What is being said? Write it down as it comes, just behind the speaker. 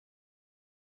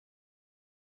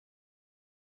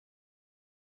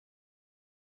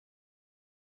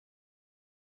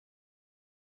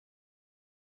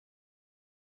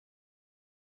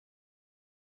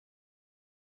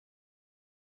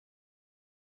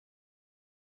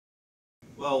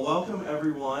Well, welcome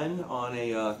everyone on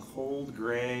a cold,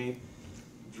 gray,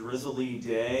 drizzly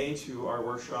day to our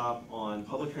workshop on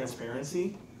public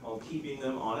transparency called Keeping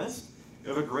Them Honest. We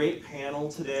have a great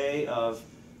panel today of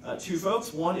two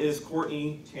folks. One is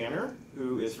Courtney Tanner,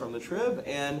 who is from the Trib,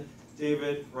 and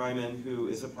David Reymann, who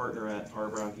is a partner at Parr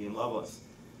Brown Gee Loveless.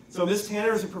 So Ms.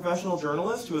 Tanner is a professional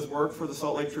journalist who has worked for the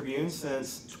Salt Lake Tribune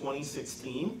since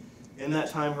 2016. In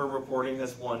that time, her reporting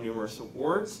has won numerous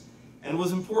awards and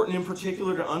was important in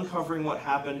particular to uncovering what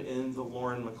happened in the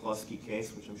Lauren McCluskey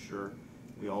case, which I'm sure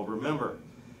we all remember.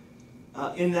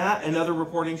 In that and other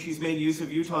reporting, she's made use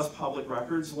of Utah's public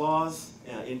records laws,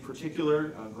 in particular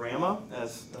GRAMA,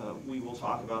 as we will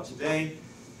talk about today.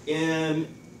 In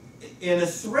a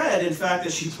thread, in fact,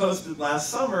 that she posted last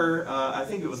summer, I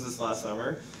think it was this last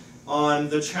summer, on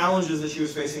the challenges that she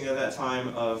was facing at that time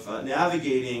of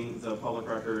navigating the public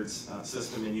records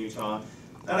system in Utah.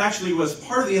 That actually was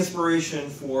part of the inspiration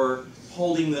for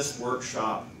holding this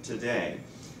workshop today.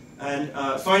 And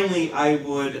finally, I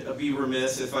would be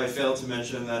remiss if I failed to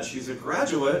mention that she's a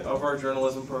graduate of our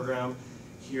journalism program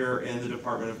here in the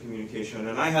Department of Communication.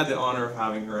 And I had the honor of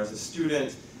having her as a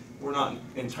student. We're not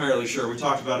entirely sure. We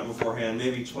talked about it beforehand,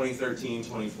 maybe 2013,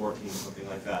 2014, something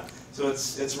like that. So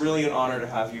it's really an honor to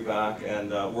have you back,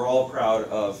 and we're all proud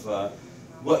of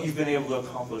what you've been able to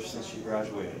accomplish since you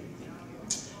graduated.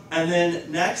 And then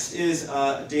next is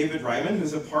David Reymann,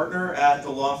 who's a partner at the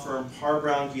law firm Parr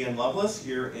Brown Gee Loveless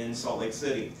here in Salt Lake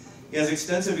City. He has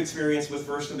extensive experience with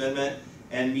First Amendment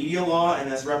and media law and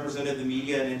has represented the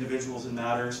media and individuals in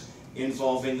matters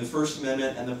involving the First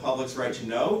Amendment and the public's right to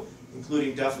know,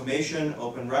 including defamation,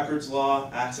 open records law,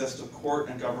 access to court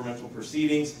and governmental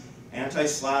proceedings,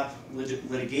 anti-SLAPP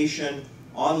litigation,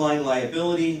 online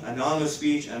liability, anonymous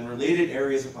speech, and related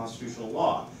areas of constitutional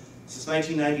law. Since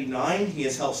 1999, he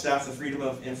has helped staff the Freedom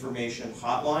of Information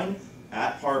hotline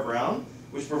at Parr Brown,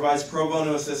 which provides pro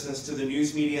bono assistance to the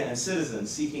news media and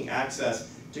citizens seeking access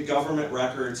to government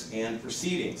records and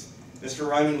proceedings. Mr.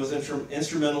 Reymann was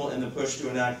instrumental in the push to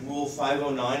enact Rule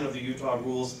 509 of the Utah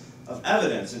Rules of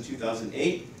Evidence in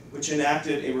 2008, which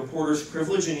enacted a reporter's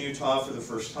privilege in Utah for the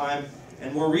first time,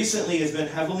 and more recently has been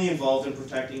heavily involved in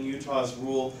protecting Utah's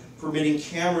rule permitting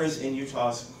cameras in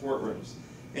Utah's courtrooms.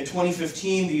 In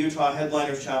 2015, the Utah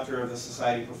Headliners chapter of the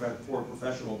Society for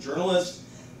Professional Journalists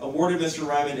awarded Mr.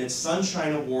 Reymann its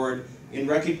Sunshine Award in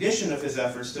recognition of his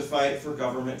efforts to fight for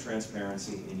government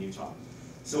transparency in Utah.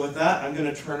 So with that, I'm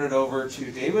going to turn it over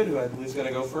to David, who I believe is going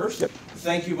to go first. Yep.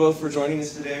 Thank you both for joining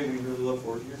us today. We really look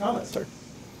forward to your comments. Sure.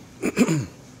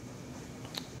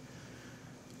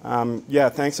 Yeah,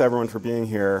 thanks everyone for being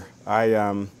here.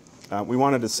 We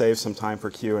wanted to save some time for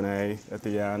Q&A at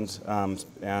the end,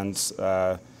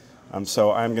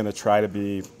 so I'm going to try to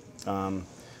be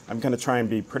and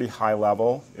be pretty high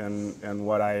level in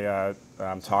what I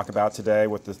talk about today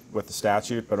with the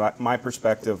statute. But my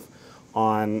perspective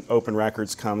on open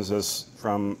records comes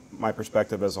from my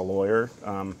perspective as a lawyer,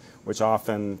 which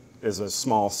often is a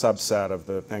small subset of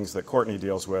the things that Courtney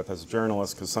deals with as a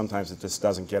journalist, because sometimes it just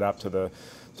doesn't get up to the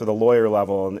lawyer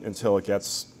level until it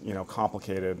gets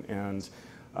complicated. And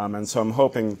so I'm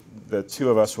hoping the two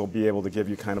of us will be able to give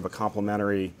you kind of a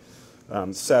complementary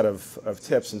set of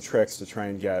tips and tricks to try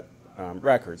and get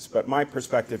records. But my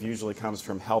perspective usually comes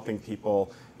from helping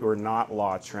people who are not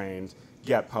law trained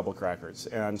get public records.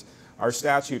 And our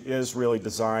statute is really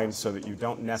designed so that you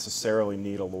don't necessarily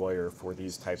need a lawyer for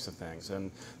these types of things. And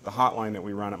the hotline that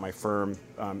we run at my firm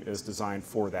is designed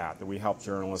for that we help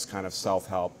journalists kind of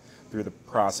self-help through the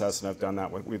process. And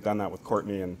we've done that with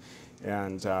Courtney.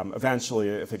 And eventually,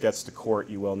 if it gets to court,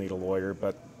 you will need a lawyer,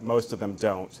 but most of them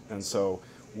don't. And so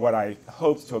what I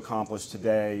hope to accomplish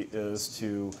today is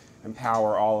to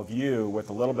empower all of you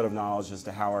with a little bit of knowledge as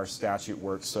to how our statute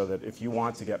works, so that if you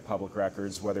want to get public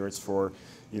records, whether it's for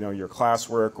your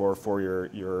classwork or for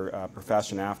your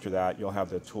profession after that, you'll have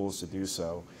the tools to do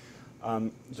so.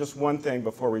 Just one thing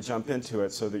before we jump into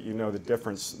it, so that you know the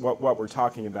difference, what we're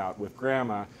talking about with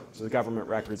GRAMA, which is the Government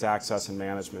Records Access and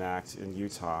Management Act in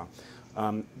Utah.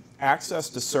 Access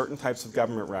to certain types of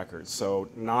government records, so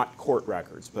not court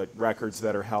records, but records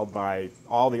that are held by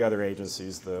all the other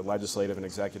agencies, the legislative and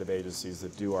executive agencies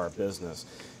that do our business,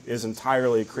 is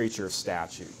entirely a creature of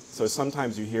statute. So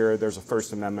sometimes you hear there's a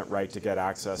First Amendment right to get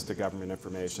access to government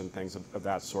information, things of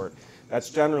that sort.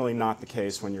 That's generally not the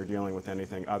case when you're dealing with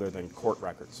anything other than court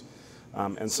records.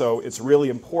 And so it's really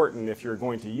important, if you're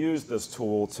going to use this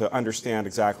tool, to understand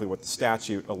exactly what the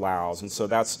statute allows. And so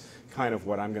that's kind of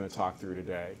what I'm going to talk through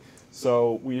today.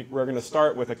 So we're going to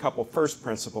start with a couple first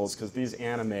principles, because these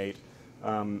animate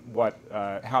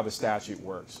how the statute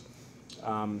works.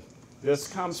 This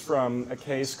comes from a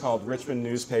case called Richmond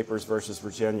Newspapers versus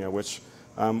Virginia, which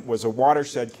was a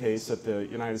watershed case at the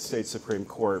United States Supreme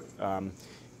Court.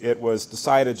 It was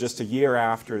decided just a year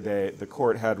after the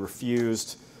court had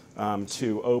refused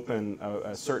to open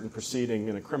a certain proceeding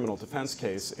in a criminal defense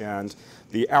case, and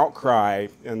the outcry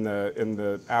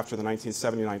after the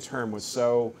 1979 term was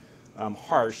so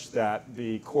harsh that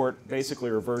the court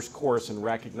basically reversed course and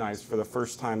recognized for the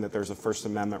first time that there's a First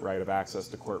Amendment right of access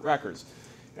to court records.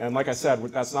 And like I said,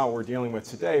 that's not what we're dealing with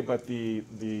today, but the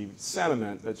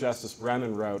sentiment that Justice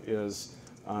Brennan wrote is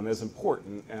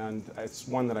important, and it's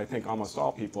one that I think almost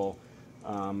all people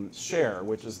share,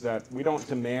 which is that we don't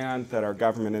demand that our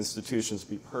government institutions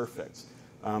be perfect,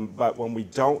 but when we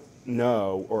don't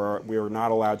know or we are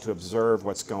not allowed to observe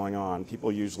what's going on,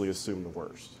 people usually assume the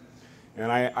worst. And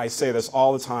I say this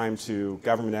all the time to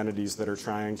government entities that are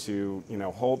trying to,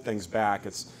 hold things back.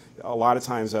 It's a lot of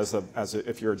times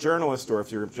if you're a journalist or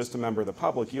if you're just a member of the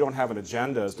public, you don't have an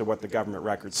agenda as to what the government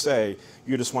records say.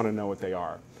 You just want to know what they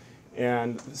are.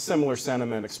 And similar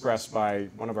sentiment expressed by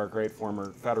one of our great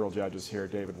former federal judges here,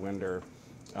 David Winder,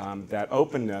 that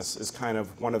openness is kind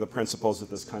of one of the principles that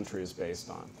this country is based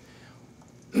on.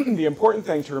 The important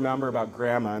thing to remember about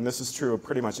GRAMA, and this is true of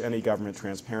pretty much any government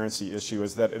transparency issue,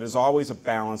 is that it is always a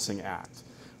balancing act.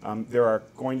 There are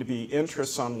going to be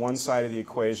interests on one side of the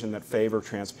equation that favor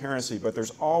transparency, but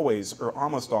there's always, or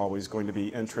almost always, going to be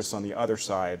interests on the other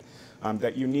side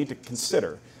that you need to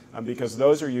consider. Because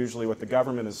those are usually what the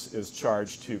government is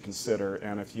charged to consider,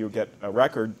 and if you get a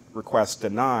record request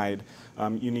denied,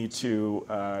 you need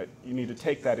to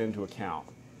take that into account.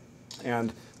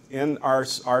 And in our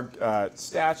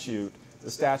statute,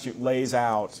 the statute lays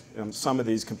out some of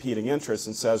these competing interests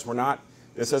and says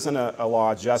this isn't a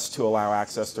law just to allow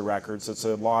access to records. It's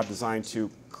a law designed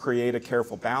to create a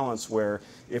careful balance where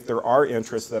if there are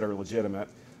interests that are legitimate,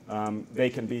 they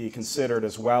can be considered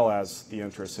as well as the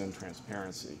interest in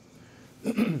transparency.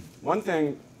 One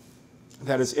thing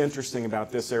that is interesting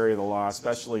about this area of the law,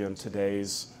 especially in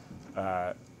today's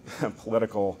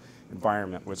political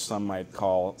environment, which some might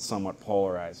call somewhat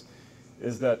polarized,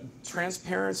 is that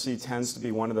transparency tends to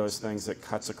be one of those things that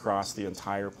cuts across the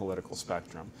entire political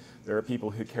spectrum. There are people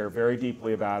who care very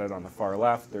deeply about it on the far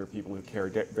left. There are people who care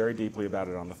very deeply about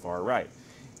it on the far right.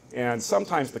 And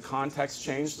sometimes the context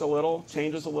changes a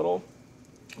little,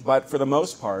 but for the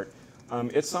most part,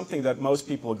 it's something that most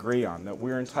people agree on, that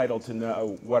we're entitled to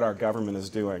know what our government is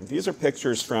doing. These are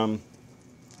pictures from,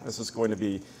 this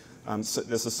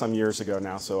is some years ago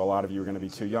now, so a lot of you are going to be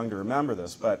too young to remember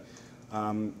this, but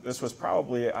this was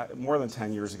probably more than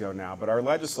 10 years ago now, but our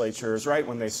legislature is right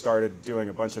when they started doing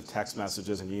a bunch of text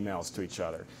messages and emails to each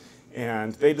other.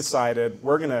 And they decided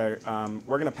we're going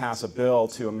to pass a bill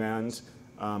to amend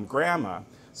GRAMA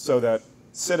so that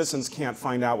citizens can't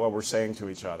find out what we're saying to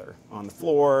each other on the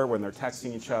floor, when they're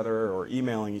texting each other or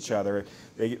emailing each other.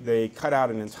 They cut out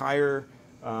an entire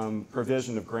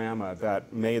provision of GRAMA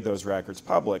that made those records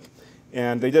public.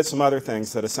 And they did some other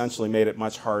things that essentially made it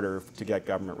much harder to get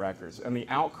government records. And the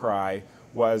outcry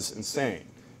was insane.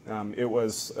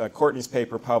 Courtney's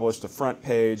paper published a front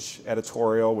page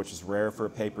editorial, which is rare for a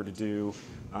paper to do.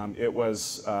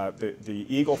 The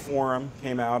Eagle Forum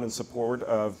came out in support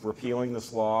of repealing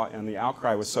this law, and the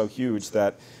outcry was so huge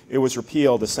that it was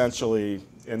repealed essentially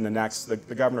in the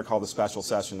governor called a special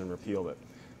session and repealed it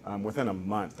within a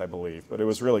month, I believe, but it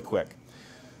was really quick.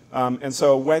 And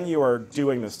so when you are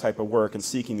doing this type of work and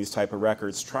seeking these type of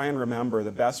records, try and remember the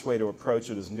best way to approach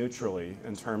it is neutrally,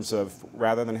 in terms of,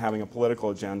 rather than having a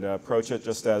political agenda, approach it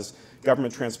just as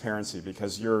government transparency,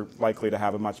 because you're likely to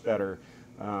have a much better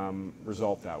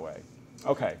result that way.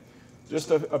 Okay,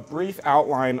 just a brief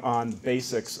outline on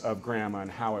basics of GRAMA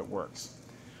and how it works.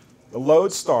 The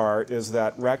lodestar is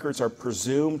that records are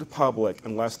presumed public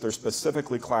unless they're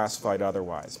specifically classified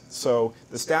otherwise. So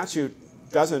the statute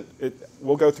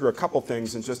we'll go through a couple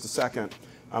things in just a second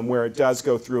where it does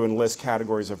go through and list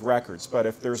categories of records. But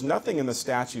if there's nothing in the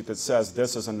statute that says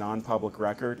this is a non-public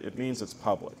record, it means it's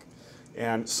public.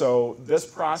 And so this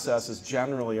process is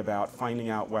generally about finding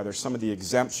out whether some of the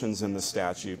exemptions in the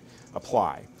statute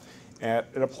apply. And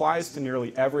it applies to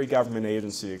nearly every government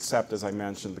agency except, as I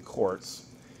mentioned, the courts.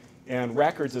 And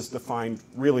records is defined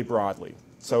really broadly.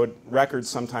 So records,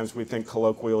 sometimes we think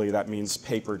colloquially that means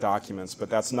paper documents, but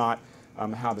that's not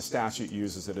how the statute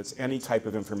uses it. It's any type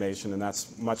of information, and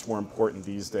that's much more important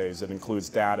these days. It includes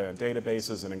data and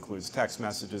databases, it includes text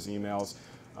messages, emails,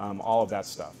 all of that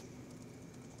stuff.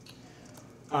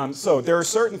 So there are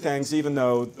certain things, even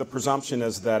though the presumption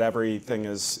is that everything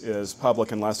is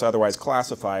public unless otherwise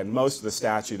classified, most of the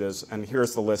statute is, and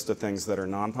here's the list of things that are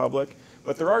non-public,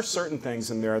 But there are certain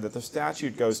things in there that the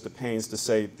statute goes to pains to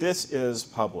say this is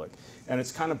public. And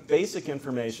it's kind of basic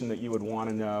information that you would want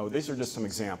to know. These are just some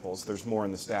examples. There's more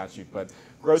in the statute. But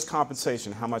gross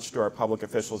compensation, how much do our public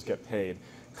officials get paid?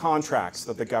 Contracts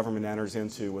that the government enters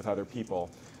into with other people.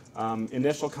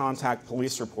 Initial contact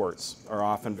police reports are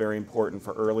often very important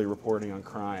for early reporting on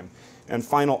crime. And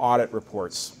final audit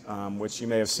reports, which you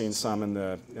may have seen some in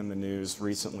the news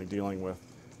recently dealing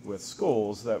with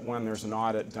schools, that when there's an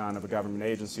audit done of a government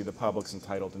agency, the public's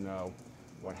entitled to know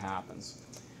what happens.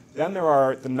 Then there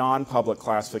are the non-public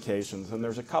classifications, and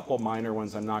there's a couple minor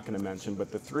ones I'm not going to mention, but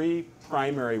the three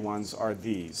primary ones are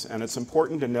these. And it's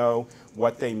important to know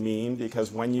what they mean,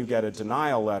 because when you get a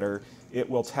denial letter, it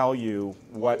will tell you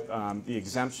what the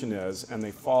exemption is, and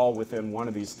they fall within one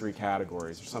of these three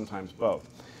categories, or sometimes both.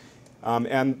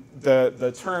 And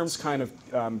the terms kind of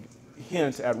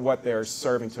hint at what they're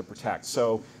serving to protect.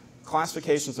 So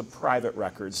classifications of private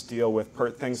records deal with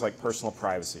things like personal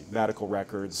privacy, medical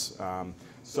records,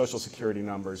 social security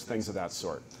numbers, things of that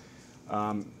sort.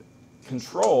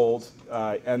 Controlled,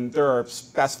 and there are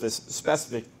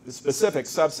specific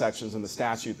subsections in the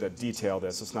statute that detail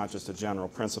this. It's not just a general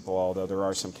principle, although there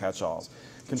are some catch-alls.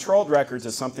 Controlled records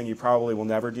is something you probably will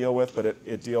never deal with, but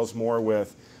it deals more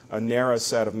with a narrow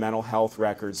set of mental health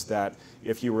records that,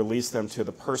 if you release them to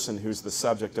the person who's the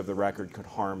subject of the record, could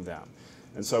harm them.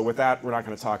 And so with that, we're not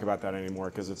going to talk about that anymore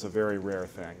because it's a very rare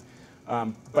thing.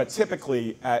 But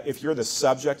typically, if you're the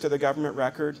subject of the government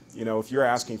record, if you're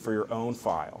asking for your own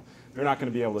file, they're not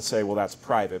going to be able to say, well, that's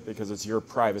private, because it's your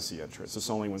privacy interest. It's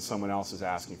only when someone else is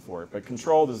asking for it. But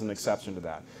controlled is an exception to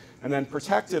that. And then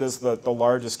protected is the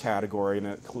largest category, and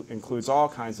it includes all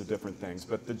kinds of different things.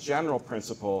 But the general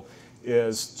principle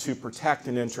is to protect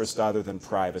an interest other than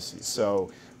privacy.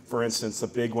 So, for instance, the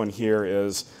big one here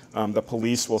is the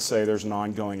police will say there's an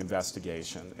ongoing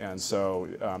investigation, and so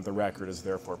the record is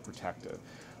therefore protected.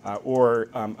 Or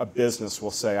a business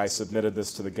will say, I submitted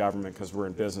this to the government because we're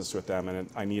in business with them and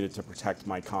I needed to protect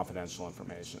my confidential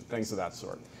information, things of that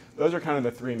sort. Those are kind of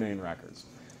the three main records.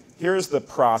 Here's the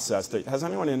process. Has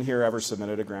anyone in here ever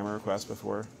submitted a GRAMA request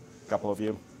before? A couple of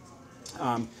you?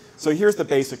 So here's the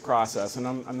basic process, and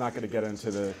I'm not going to get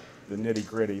into the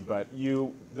nitty-gritty, but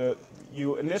you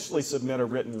initially submit a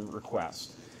written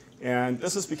request. And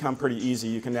this has become pretty easy.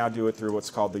 You can now do it through what's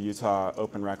called the Utah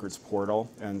Open Records portal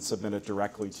and submit it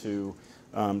directly to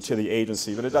the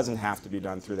agency, but it doesn't have to be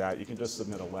done through that. You can just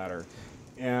submit a letter.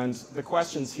 And the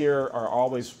questions here are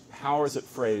always, how is it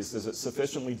phrased? Is it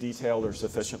sufficiently detailed or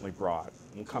sufficiently broad?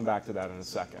 We'll come back to that in a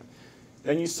second.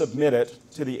 Then you submit it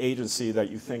to the agency that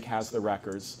you think has the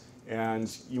records,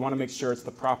 and you want to make sure it's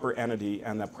the proper entity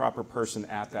and the proper person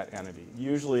at that entity.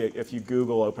 Usually, if you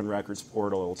Google Open Records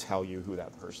Portal, it will tell you who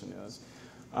that person is.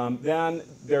 Then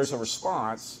there's a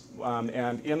response,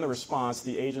 and in the response,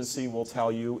 the agency will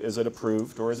tell you, is it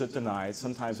approved or is it denied?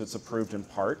 Sometimes it's approved in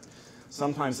part.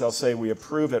 Sometimes they'll say, we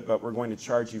approve it, but we're going to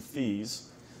charge you fees.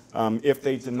 If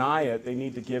they deny it, they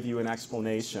need to give you an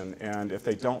explanation, and if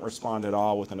they don't respond at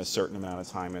all within a certain amount of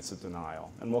time, it's a denial.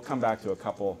 And we'll come back to a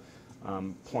couple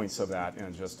points of that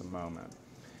in just a moment.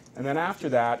 And then after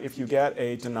that, if you get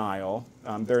a denial,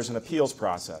 there's an appeals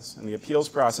process. And the appeals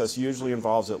process usually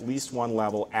involves at least one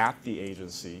level at the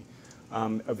agency.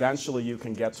 Eventually, you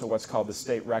can get to what's called the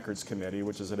State Records Committee,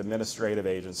 which is an administrative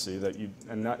agency that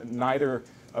neither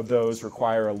of those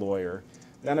require a lawyer.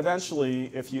 Then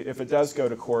eventually, if it does go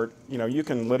to court, you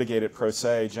can litigate it pro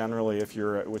se generally,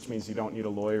 which means you don't need a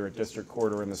lawyer at district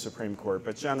court or in the Supreme Court.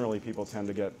 But generally, people tend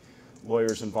to get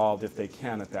lawyers involved if they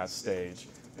can at that stage.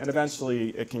 And eventually,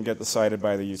 it can get decided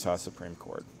by the Utah Supreme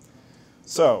Court.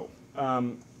 So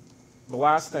the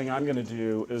last thing I'm going to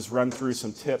do is run through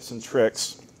some tips and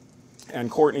tricks.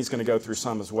 And Courtney's going to go through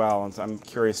some as well. And I'm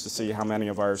curious to see how many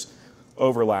of ours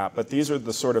overlap. But these are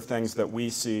the sort of things that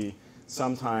we see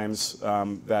sometimes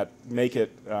that make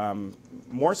it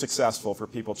more successful for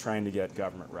people trying to get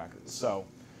government records. So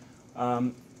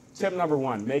tip number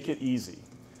one, make it easy.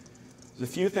 There's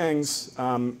a few things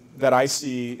that I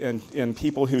see in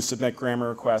people who submit GRAMA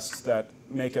requests that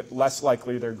make it less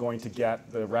likely they're going to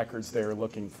get the records they're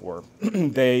looking for.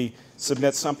 They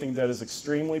submit something that is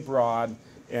extremely broad,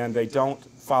 and they don't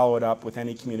follow it up with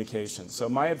any communication. So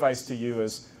my advice to you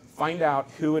is find out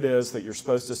who it is that you're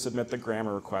supposed to submit the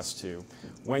GRAMA request to.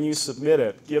 When you submit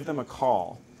it, give them a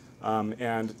call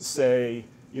and say,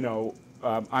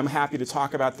 I'm happy to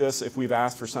talk about this. If we've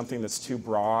asked for something that's too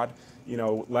broad,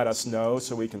 let us know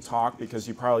so we can talk, because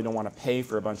you probably don't want to pay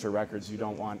for a bunch of records you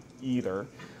don't want either.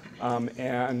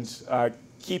 And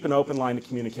keep an open line of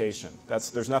communication.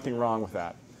 There's nothing wrong with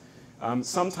that.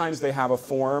 Sometimes they have a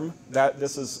form.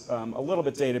 This is a little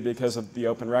bit dated because of the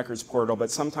Open Records portal, but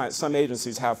sometimes some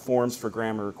agencies have forms for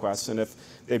GRAMA requests, and if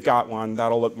they've got one,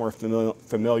 that'll look more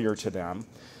familiar to them.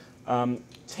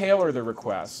 Tailor the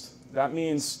request. That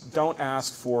means don't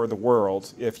ask for the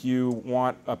world. If you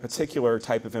want a particular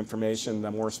type of information, the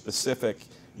more specific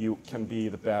you can be,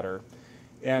 the better.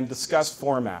 And discuss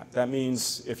format. That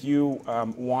means if you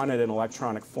wanted an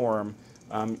electronic form,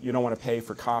 you don't want to pay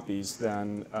for copies,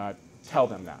 then tell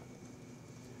them that.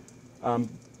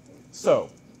 So,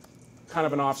 kind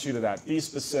of an offshoot of that, be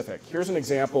specific. Here's an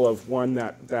example of one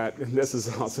that and this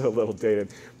is also a little dated,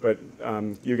 but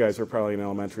you guys were probably in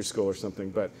elementary school or something,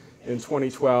 but in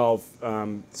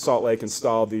 2012, Salt Lake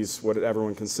installed these, what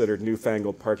everyone considered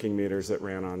newfangled parking meters that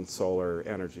ran on solar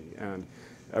energy. And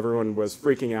everyone was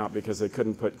freaking out because they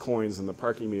couldn't put coins in the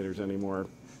parking meters anymore,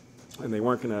 and they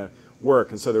weren't going to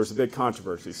work, and so there was a big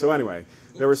controversy. So anyway,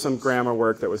 there was some GRAMA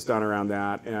work that was done around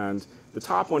that, and the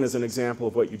top one is an example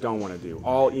of what you don't want to do.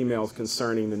 All emails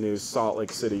concerning the new Salt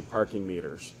Lake City parking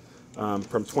meters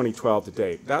from 2012 to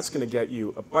date. That's going to get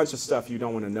you a bunch of stuff you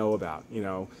don't want to know about. You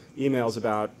know, emails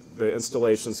about the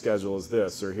installation schedule is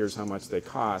this, or here's how much they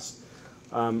cost.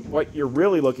 What you're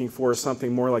really looking for is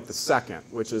something more like the second,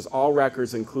 which is all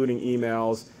records, including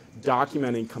emails,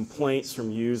 documenting complaints from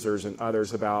users and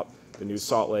others about the new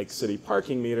Salt Lake City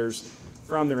parking meters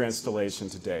from their installation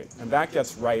to date. And that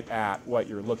gets right at what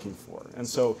you're looking for. And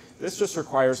so this just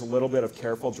requires a little bit of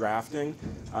careful drafting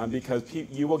because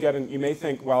you will get, you may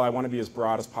think, well, I want to be as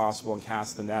broad as possible and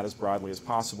cast the net as broadly as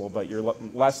possible, but you're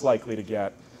less likely to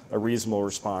get a reasonable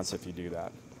response if you do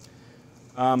that.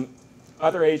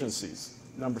 Other agencies.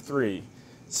 Number 3,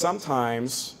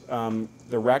 sometimes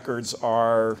the records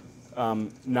are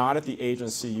not at the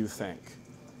agency you think.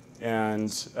 And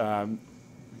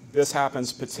this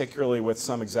happens particularly with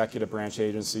some executive branch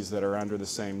agencies that are under the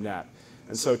same net.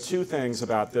 And so 2 things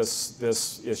about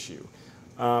this issue.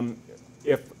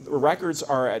 If the records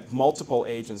are at multiple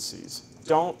agencies,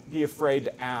 don't be afraid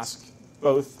to ask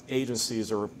both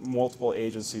agencies or multiple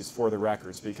agencies for the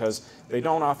records because they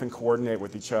don't often coordinate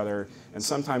with each other, and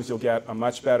sometimes you'll get a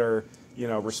much better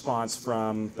response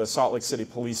from the Salt Lake City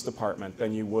Police Department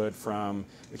than you would from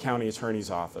the county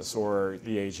attorney's office or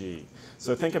the AG.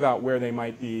 So think about where they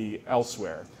might be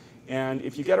elsewhere. And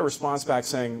if you get a response back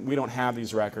saying, we don't have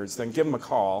these records, then give them a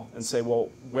call and say, well,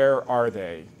 where are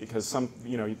they? Because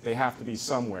they have to be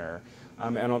somewhere.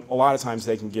 And a lot of times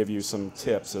they can give you some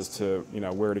tips as to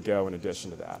where to go in addition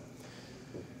to that.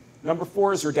 Number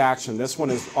 4 is redaction. This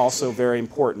one is also very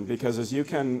important because, as you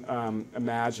can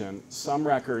imagine, some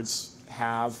records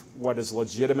have what is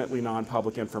legitimately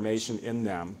non-public information in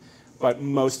them, but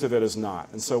most of it is not.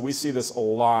 And so we see this a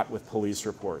lot with police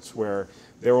reports where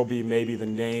there will be maybe the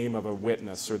name of a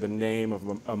witness or the name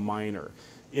of a minor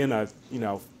in a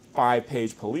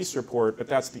 5-page police report, but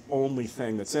that's the only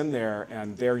thing that's in there,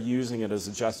 and they're using it as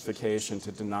a justification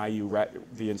to deny you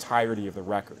the entirety of the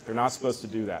record. They're not supposed to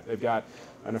do that. They've got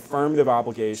an affirmative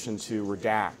obligation to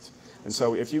redact. And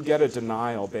so if you get a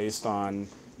denial based on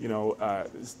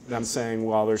them saying,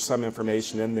 well, there's some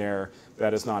information in there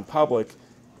that is non-public,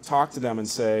 talk to them and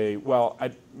say, well,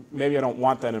 maybe I don't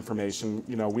want that information.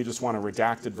 We just want a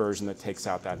redacted version that takes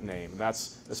out that name.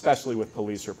 That's, especially with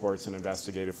police reports and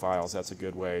investigative files, that's a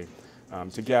good way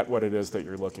to get what it is that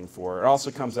you're looking for. It also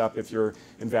comes up if you're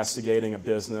investigating a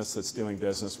business that's doing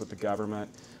business with the government,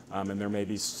 and there may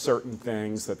be certain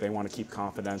things that they want to keep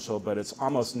confidential, but it's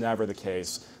almost never the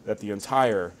case that the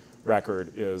entire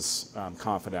record is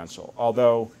confidential,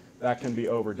 although that can be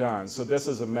overdone. So this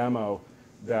is a memo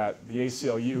that the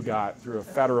ACLU got through a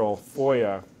federal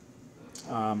FOIA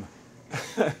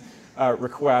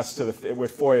request to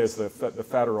with FOIA is the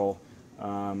federal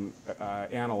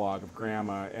analog of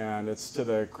GRAMA, and it's to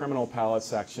the criminal appellate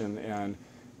section, and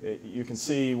you can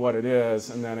see what it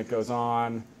is, and then it goes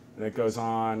on, and it goes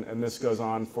on, and this goes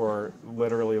on for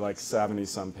literally like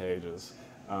 70-some pages,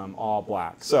 all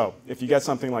black. So if you get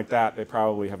something like that, they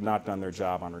probably have not done their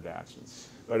job on redactions.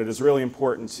 But it is really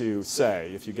important to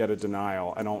say, if you get a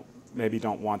denial, I maybe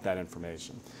don't want that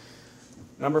information.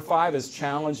 Number 5 is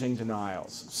challenging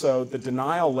denials. So the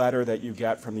denial letter that you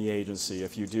get from the agency,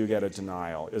 if you do get a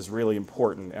denial, is really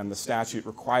important, and the statute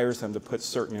requires them to put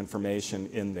certain information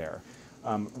in there.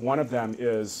 One of them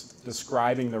is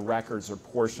describing the records or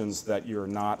portions that you're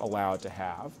not allowed to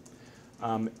have.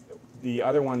 The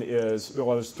other one is,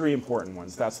 well, there's 3 important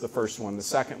ones. That's the first one. The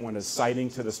second one is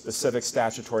citing to the specific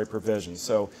statutory provisions.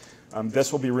 So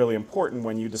this will be really important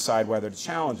when you decide whether to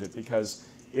challenge it, because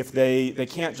if they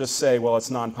can't just say, well,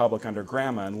 it's non-public under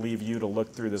GRAMA and leave you to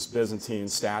look through this Byzantine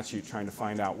statute trying to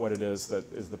find out what it is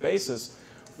that is the basis.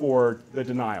 for the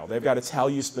denial. They've got to tell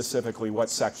you specifically what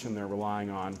section they're relying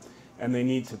on, and they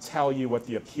need to tell you what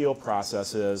the appeal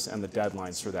process is and the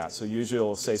deadlines for that. So usually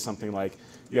it'll say something like,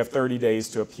 you have 30 days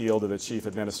to appeal to the chief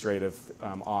administrative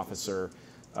officer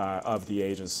of the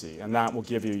agency, and that will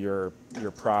give you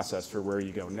your process for where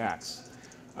you go next.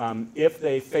 If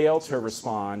they fail to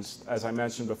respond, as I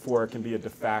mentioned before, it can be a de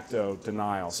facto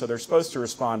denial. So they're supposed to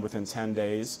respond within 10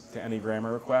 days to any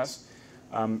GRAMA request.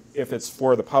 If it's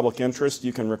for the public interest,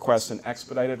 you can request an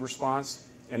expedited response.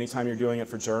 Anytime you're doing it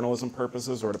for journalism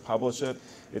purposes or to publish it,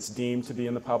 it's deemed to be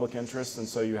in the public interest, and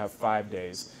so you have 5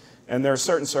 days. And there are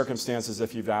certain circumstances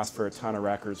if you've asked for a ton of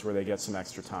records where they get some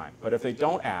extra time. But if they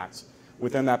don't act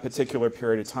within that particular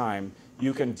period of time,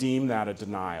 you can deem that a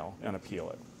denial and appeal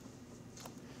it.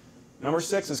 Number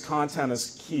 6 is content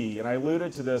is key, and I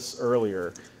alluded to this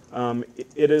earlier.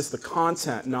 It is the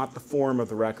content, not the form of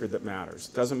the record that matters.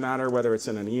 It doesn't matter whether it's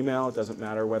in an email, it doesn't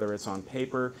matter whether it's on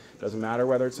paper, it doesn't matter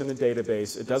whether it's in a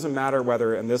database, it doesn't matter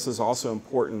whether, and this is also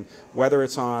important, whether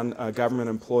it's on a government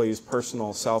employee's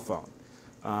personal cell phone.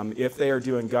 If they are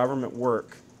doing government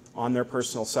work on their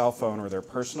personal cell phone or their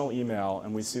personal email,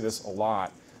 and we see this a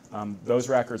lot, those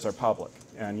records are public,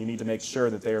 and you need to make sure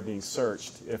that they are being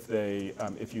searched if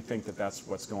you think that that's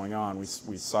what's going on. We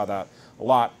saw that a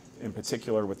lot, in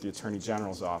particular with the Attorney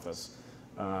General's office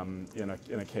in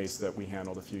a case that we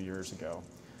handled a few years ago.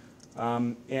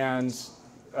 And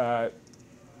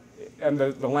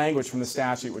the language from the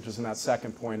statute, which is in that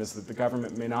second point, is that the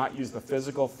government may not use the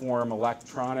physical form,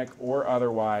 electronic or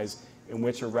otherwise, in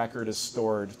which a record is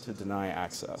stored to deny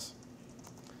access.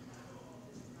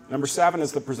 Number 7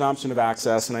 is the presumption of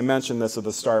access, and I mentioned this at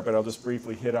the start, but I'll just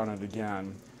briefly hit on it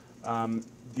again.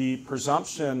 The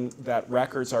presumption that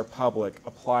records are public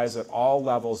applies at all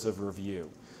levels of review.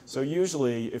 So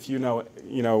usually, if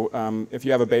if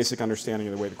you have a basic understanding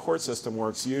of the way the court system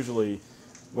works, usually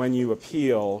when you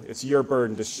appeal, it's your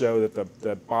burden to show that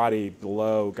the body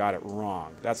below got it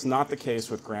wrong. That's not the case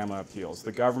with GRAMA appeals.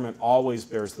 The government always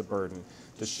bears the burden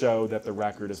to show that the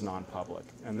record is non-public,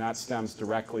 and that stems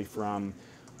directly from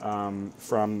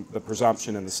the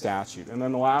presumption in the statute. And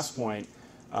then the last point,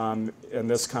 and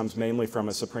this comes mainly from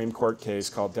a Supreme Court case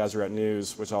called Deseret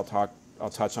News, which I'll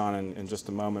touch on in just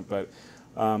a moment. But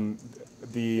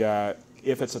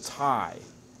if it's a tie,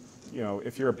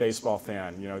 if you're a baseball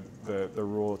fan, the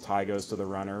rule of tie goes to the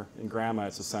runner. In GRAMA,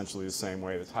 it's essentially the same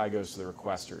way. The tie goes to the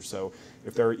requester. So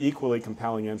if there are equally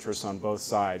compelling interests on both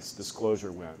sides,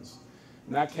 disclosure wins.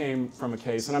 And that came from a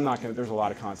case, and I'm not going to, there's a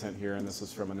lot of content here, and this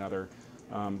is from another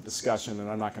discussion, and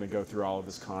I'm not going to go through all of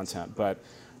this content. But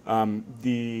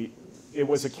it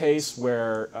was a case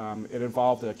where it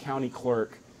involved a county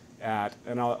clerk at,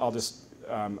 and I'll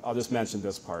just mention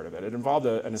this part of it. It involved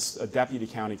a deputy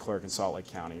county clerk in Salt Lake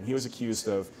County, and he was accused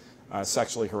of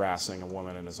sexually harassing a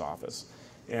woman in his office.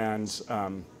 And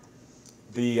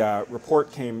the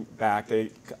report came back.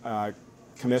 They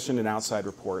commissioned an outside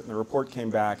report, and the report came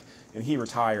back, and he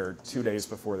retired 2 days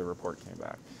before the report came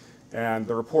back. And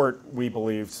the report, we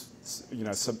believed,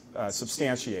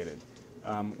 substantiated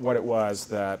what it was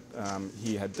that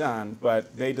he had done,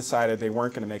 but they decided they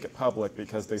weren't going to make it public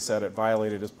because they said it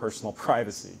violated his personal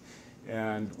privacy.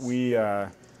 And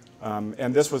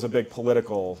and this was a big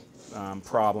political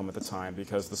problem at the time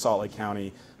because the Salt Lake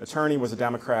County attorney was a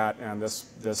Democrat, and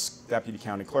this deputy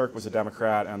county clerk was a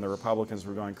Democrat, and the Republicans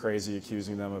were going crazy,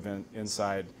 accusing them of an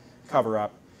inside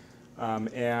cover-up.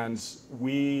 And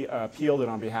we appealed it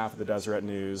on behalf of the Deseret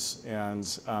News, and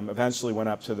eventually went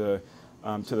up to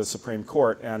the Supreme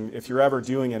Court. And if you're ever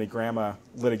doing any GRAMA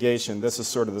litigation, this is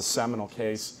sort of the seminal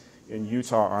case in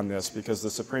Utah on this, because the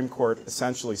Supreme Court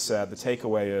essentially said the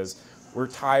takeaway is we're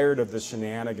tired of the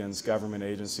shenanigans government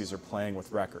agencies are playing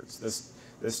with records. This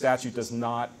statute does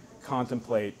not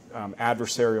contemplate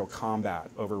adversarial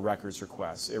combat over records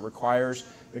requests. It requires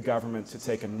the government to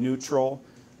take a neutral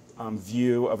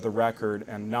view of the record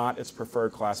and not its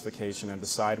preferred classification and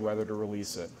decide whether to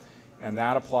release it. And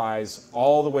that applies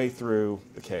all the way through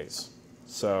the case.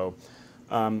 So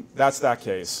that's that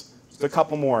case. Just a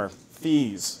couple more.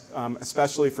 Fees,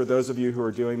 especially for those of you who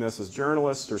are doing this as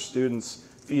journalists or students,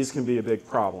 fees can be a big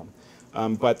problem.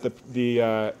 But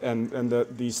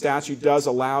the statute does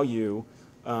allow you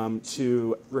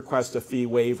to request a fee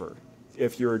waiver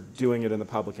if you're doing it in the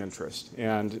public interest.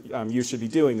 And you should be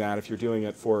doing that if you're doing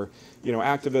it for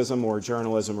activism or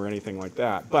journalism or anything like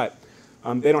that. But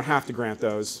they don't have to grant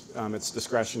those. It's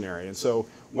discretionary. And so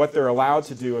what they're allowed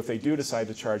to do if they do decide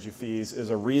to charge you fees is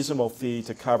a reasonable fee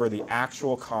to cover the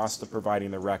actual cost of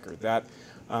providing the record. That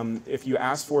if you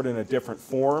ask for it in a different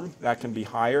form, that can be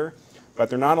higher. but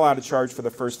they're not allowed to charge for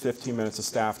the first 15 minutes of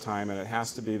staff time, and it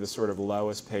has to be the sort of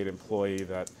lowest paid employee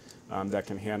that, that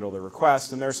can handle the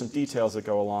request, and there are some details that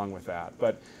go along with that.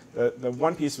 But the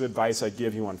one piece of advice I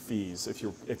give you on fees, if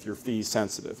you're fee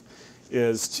sensitive,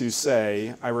 is to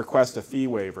say, I request a fee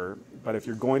waiver, but if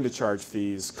you're going to charge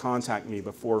fees, contact me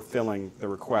before filling the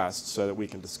request so that we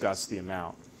can discuss the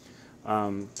amount.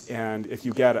 And if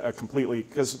you get a completely,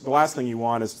 because the last thing you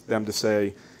want is them to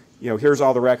say, you know, here's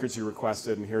all the records you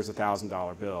requested and here's a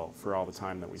 $1,000 bill for all the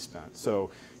time that we spent. So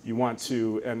you want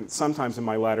to, and sometimes in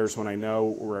my letters when I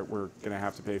know we're going to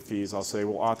have to pay fees, I'll say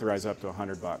we'll authorize up to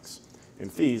 $100 in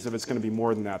fees. If it's going to be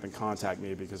more than that, then contact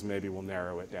me because maybe we'll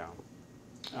narrow it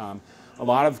down. A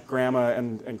lot of GRAMA,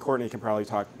 and Courtney can probably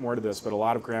talk more to this, but a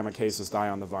lot of GRAMA cases die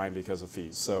on the vine because of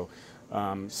fees. So,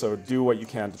 so do what you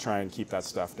can to try and keep that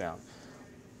stuff down.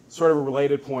 Sort of a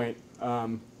related point,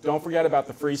 don't forget about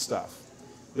the free stuff.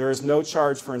 There is no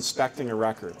charge for inspecting a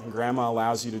record, and GRAMA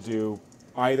allows you to do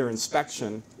either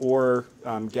inspection or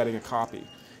getting a copy.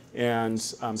 And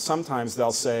sometimes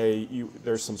they'll say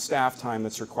there's some staff time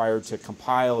that's required to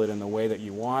compile it in the way that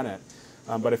you want it.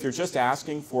 But if you're just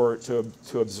asking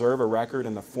to observe a record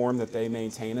in the form that they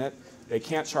maintain it, they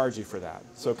can't charge you for that.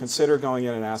 So consider going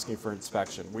in and asking for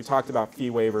inspection. We talked about fee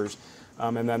waivers,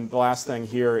 and then the last thing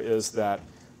here is that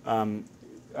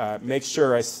make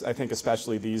sure, I think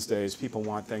especially these days, people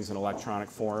want things in electronic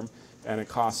form, and it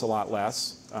costs a lot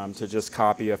less to just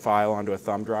copy a file onto a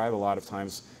thumb drive. A lot of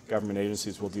times government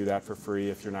agencies will do that for free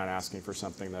if you're not asking for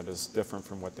something that is different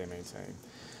from what they maintain.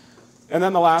 And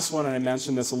then the last one, and I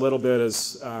mentioned this a little bit,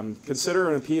 is consider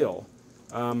an appeal.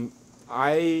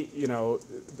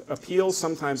 Appeals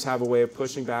sometimes have a way of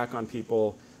pushing back on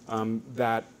people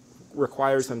that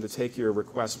requires them to take your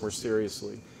request more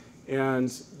seriously. And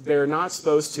they're not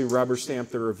supposed to rubber stamp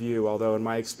the review, although in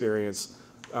my experience,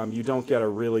 you don't get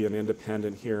an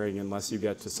independent hearing unless you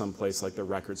get to some place like the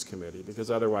Records Committee,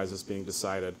 because otherwise it's being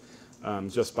decided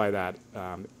just by that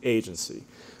agency.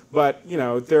 But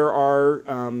there are,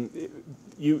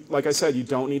 like I said, you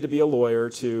don't need to be a lawyer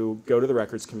to go to the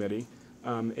Records Committee,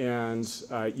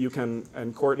 you can,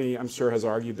 and Courtney I'm sure has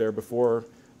argued there before,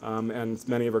 and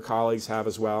many of her colleagues have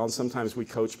as well, and sometimes we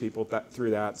coach people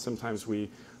through that, sometimes we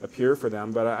appear for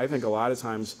them, but I think a lot of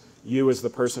times you as the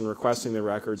person requesting the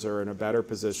records are in a better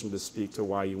position to speak to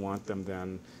why you want them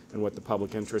and what the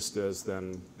public interest is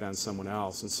than someone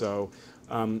else. And so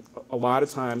a lot of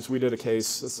times we did a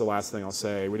case, that's the last thing I'll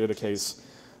say, we did a case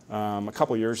a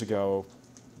couple years ago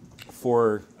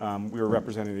for, we were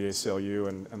representing the ACLU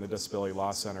and the Disability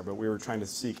Law Center, but we were trying to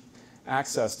seek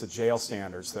access to jail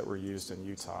standards that were used in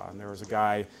Utah. And there was a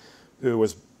guy who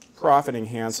was profiting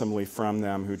handsomely from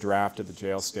them who drafted the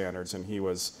jail standards, and he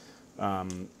was I'll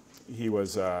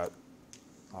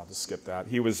just skip that.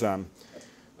 He was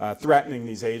threatening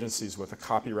these agencies with a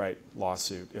copyright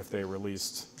lawsuit if they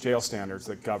released jail standards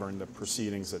that govern the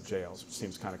proceedings at jails, which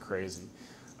seems kind of crazy.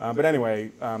 But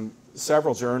anyway,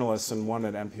 several journalists, and one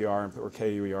at NPR or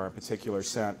KUER in particular,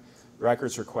 sent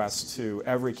records requests to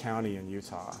every county in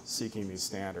Utah seeking these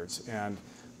standards. And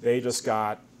they just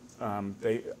got,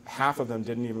 half of them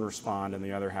didn't even respond and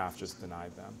the other half just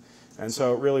denied them. And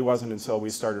so it really wasn't until we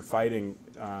started fighting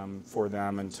for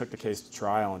them and took the case to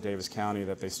trial in Davis County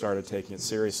that they started taking it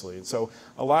seriously. And so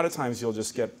a lot of times you'll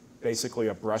just get basically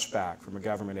a brushback from a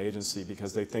government agency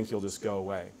because they think you'll just go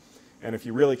away. And if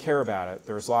you really care about it,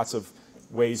 there's lots of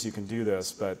ways you can do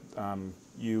this, but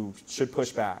you should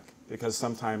push back because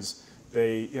sometimes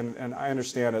and I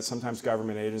understand that sometimes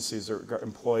government agencies or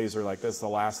employees are like, this is the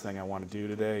last thing I want to do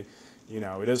today.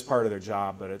 It is part of their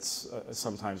job, but it's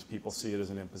sometimes people see it as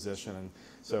an imposition. And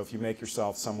so if you make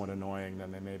yourself somewhat annoying, then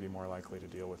they may be more likely to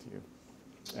deal with you.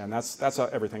 And that's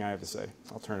everything I have to say.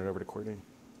 I'll turn it over to Courtney.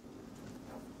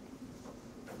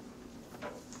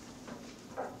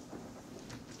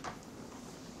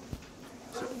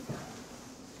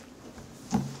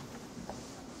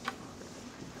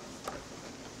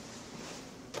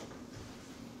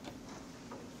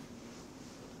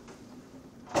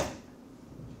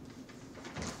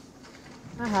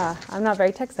 I'm not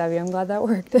very tech savvy. I'm glad that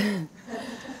worked.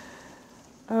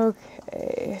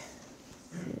 Okay.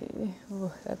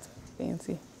 Oh, that's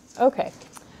fancy. Okay.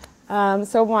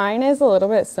 So mine is a little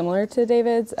bit similar to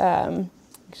David's.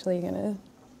 Actually, I'm going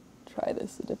to try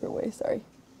this a different way. Sorry.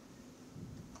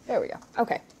 There we go.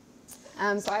 Okay.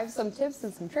 So I have some tips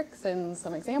and some tricks and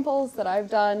some examples that I've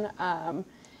done.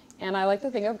 And I like to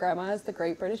think of GRAMA as the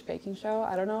Great British Baking Show.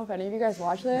 I don't know if any of you guys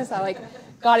watch this. I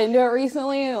got into it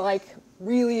recently and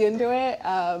really into it.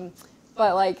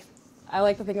 But I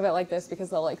like to think of it like this because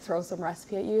they'll throw some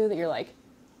recipe at you that you're like,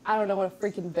 I don't know what a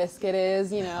freaking biscuit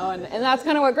is, you know, and that's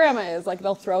kind of what GRAMA is. Like,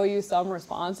 they'll throw you some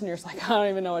response and you're just like, I don't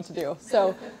even know what to do.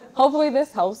 So hopefully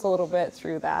this helps a little bit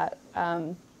through that.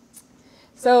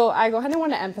 So I go ahead and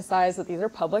want to emphasize that these are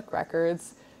public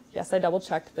records. Yes, I double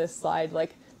checked this slide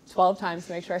like 12 times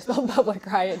to make sure I spelled public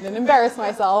right and didn't embarrass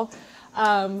myself.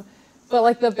 But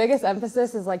like the biggest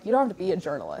emphasis is like, you don't have to be a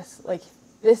journalist. Like,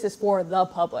 this is for the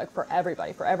public, for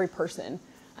everybody, for every person.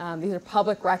 These are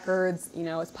public records, you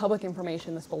know, it's public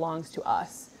information, this belongs to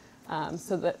us.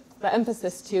 So the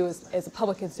emphasis too is a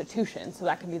public institution. So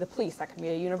that can be the police, that can be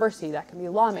a university, that can be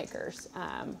lawmakers.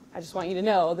 I just want you to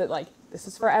know that like, this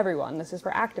is for everyone, this is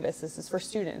for activists, this is for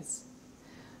students.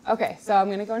 Okay, so I'm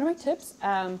gonna go into my tips.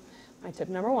 My tip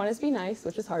number 1 is be nice,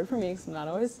 which is hard for me because I'm not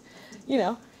always, you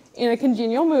know, in a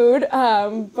congenial mood.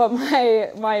 But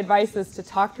my advice is to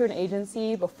talk to an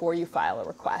agency before you file a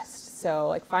request. So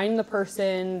like find the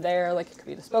person there, like it could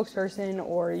be the spokesperson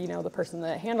or, you know, the person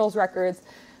that handles records.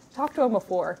 Talk to them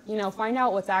before, you know, find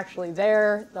out what's actually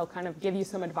there. They'll kind of give you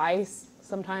some advice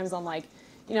sometimes on like,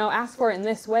 you know, ask for it in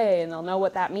this way and they'll know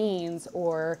what that means.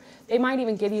 Or they might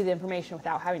even give you the information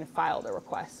without having to file the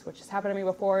request, which has happened to me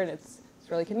before and it's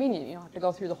really convenient. You don't have to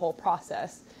go through the whole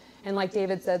process. And like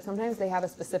David said, sometimes they have a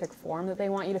specific form that they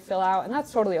want you to fill out and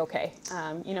that's totally okay.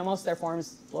 You know, most of their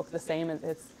forms look the same.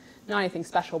 It's not anything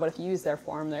special, but if you use their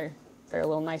form, they're a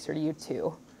little nicer to you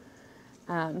too.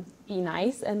 Be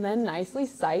nice and then nicely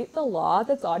cite the law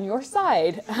that's on your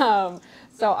side.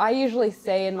 So I usually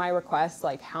say in my request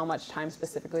like how much time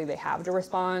specifically they have to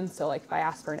respond. So like if I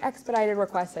ask for an expedited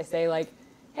request, I say like,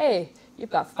 hey,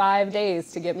 you've got 5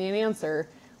 days to get me an answer,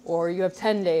 or you have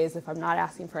 10 days if I'm not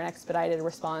asking for an expedited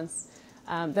response.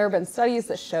 There have been studies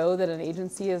that show that an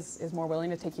agency is more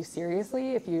willing to take you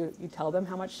seriously if you tell them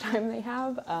how much time they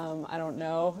have. I don't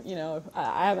know, you know,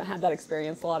 I haven't had that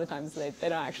experience. A lot of times they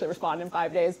don't actually respond in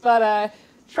 5 days, but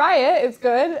try it, it's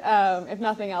good. If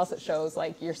nothing else, it shows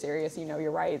like you're serious, you know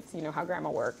your rights, you know how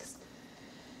GRAMA works.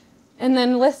 And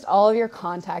then list all of your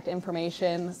contact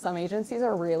information. Some agencies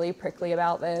are really prickly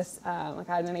about this. Like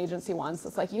I had an agency once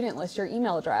that's like, you didn't list your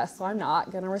email address, so I'm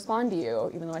not gonna respond to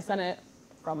you, even though I sent it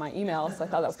from my email, so I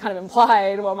thought that was kind of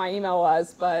implied what my email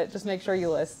was, but just make sure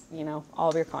you list, you know, all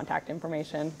of your contact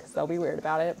information because they'll be weird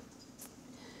about it.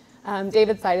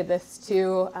 David cited this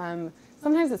too.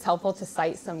 Sometimes it's helpful to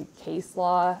cite some case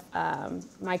law.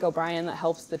 Mike O'Brien, that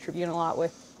helps the Tribune a lot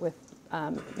with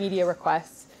media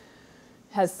requests,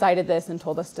 has cited this and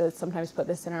told us to sometimes put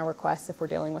this in our requests if we're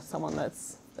dealing with someone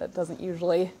that doesn't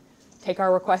usually take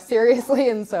our request seriously,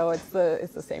 and so it's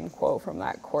the same quote from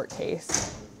that court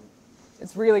case.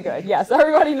 It's really good. Yes,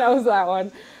 everybody knows that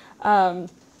one.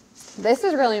 This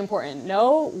is really important.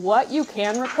 Know what you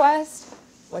can request,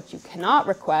 what you cannot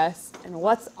request, and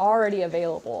what's already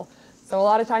available. So a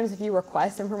lot of times if you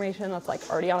request information that's like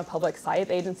already on a public site,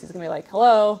 the agency's gonna be like,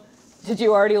 hello, did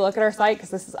you already look at our site?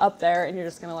 Because this is up there, and you're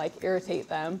just gonna like irritate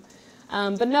them.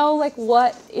 But know like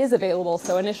what is available.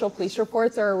 So initial police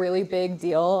reports are a really big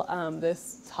deal.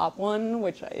 This top one,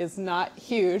 which is not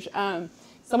huge,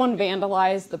 someone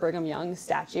vandalized the Brigham Young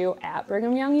statue at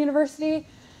Brigham Young University.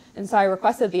 And so I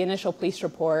requested the initial police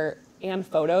report and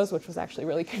photos, which was actually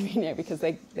really convenient because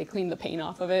they cleaned the paint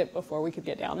off of it before we could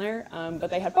get down there, but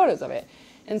they had photos of it.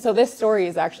 And so this story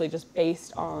is actually just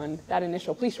based on that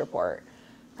initial police report.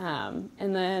 And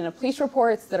then police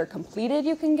reports that are completed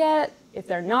you can get. If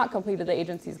they're not completed, the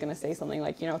agency is going to say something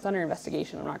like, you know, it's under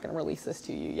investigation, I'm not going to release this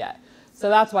to you yet. So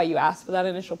that's why you ask for that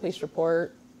initial police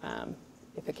report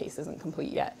if the case isn't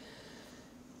complete yet.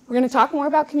 We're going to talk more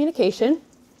about communication.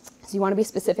 So you want to be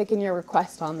specific in your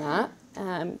request on that.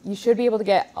 You should be able to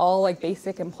get all like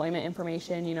basic employment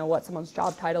information, you know, what someone's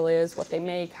job title is, what they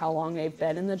make, how long they've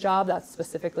been in the job. That's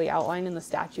specifically outlined in the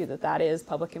statute that is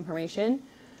public information.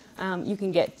 You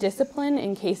can get discipline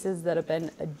in cases that have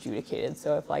been adjudicated.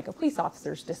 So if like a police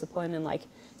officer's disciplined and like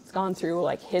it's gone through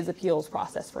like his appeals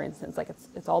process, for instance, like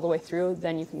it's all the way through,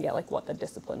 then you can get like what the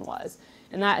discipline was.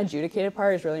 And that adjudicated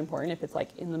part is really important. If it's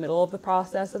like in the middle of the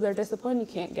process of their discipline, you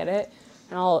can't get it.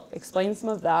 And I'll explain some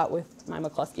of that with my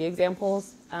McCluskey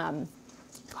examples.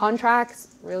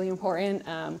 Contracts, really important.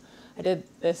 I did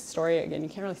this story, again, you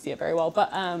can't really see it very well,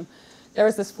 but there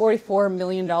was this $44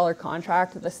 million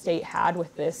contract that the state had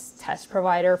with this test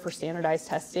provider for standardized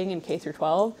testing in K through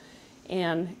 12.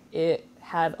 And it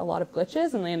had a lot of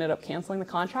glitches and they ended up canceling the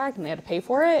contract and they had to pay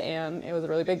for it, and it was a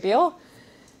really big deal.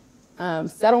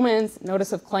 Settlements,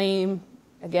 notice of claim,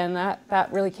 again, that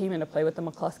really came into play with the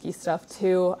McCluskey stuff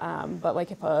too. But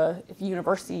like if a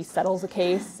university settles a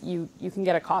case, you can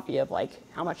get a copy of like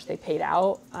how much they paid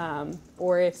out.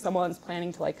 Or if someone's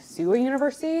planning to like sue a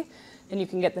university, then you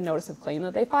can get the notice of claim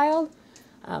that they filed.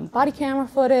 body camera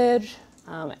footage,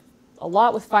 a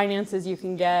lot with finances you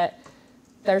can get.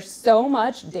 There's so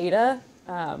much data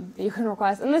that you can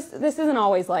request. And this isn't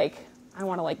always like, I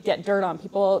want to like get dirt on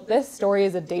people. This story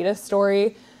is a data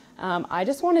story. I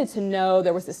just wanted to know,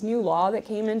 there was this new law that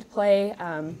came into play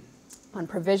on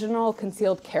provisional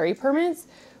concealed carry permits,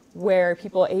 where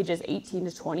people ages 18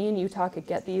 to 20 in Utah could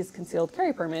get these concealed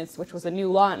carry permits, which was a new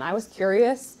law. And I was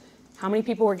curious how many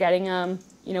people were getting them,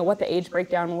 you know, what the age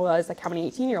breakdown was, like how many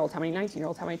 18-year-olds, how many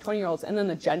 19-year-olds, how many 20-year-olds, and then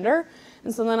the gender.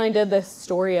 And so then I did this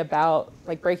story about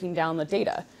like breaking down the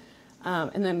data.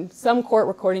 And then some court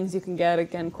recordings you can get,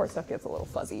 again, court stuff gets a little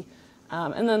fuzzy.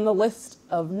 And then the list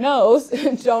of no's,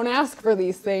 don't ask for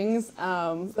these things.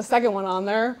 The second one on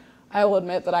there, I will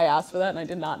admit that I asked for that and I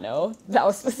did not know. That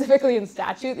was specifically in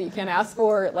statute that you can't ask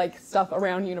for like stuff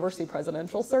around university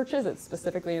presidential searches. It's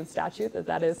specifically in statute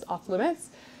that is off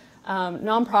limits.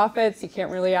 Nonprofits, you can't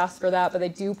really ask for that, but they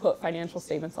do put financial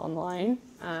statements online.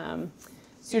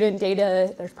 Student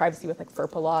data, there's privacy with like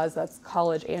FERPA laws, that's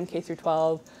college and K through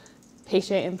 12.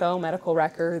 Patient info, medical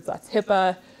records, that's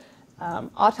HIPAA.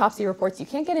 Autopsy reports you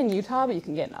can't get in Utah, but you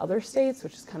can get in other states,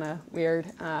 which is kind of weird.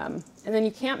 And then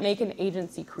you can't make an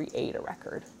agency create a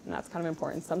record, and that's kind of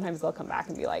important. Sometimes they'll come back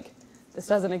and be like, this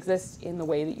doesn't exist in the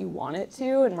way that you want it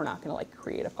to, and we're not gonna like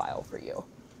create a file for you.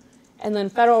 And then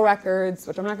federal records,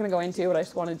 which I'm not gonna go into, but I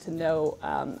just wanted to know,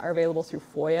 are available through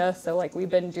FOIA. So like we've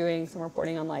been doing some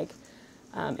reporting on like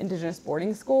indigenous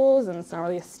boarding schools, and it's not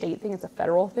really a state thing, it's a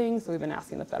federal thing. So we've been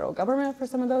asking the federal government for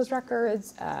some of those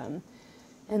records.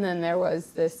 And then there was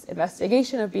this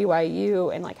investigation of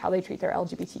BYU and like how they treat their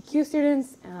LGBTQ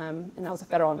students, and that was a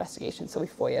federal investigation, so we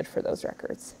FOIA'd for those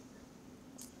records.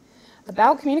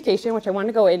 About communication, which I wanted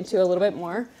to go into a little bit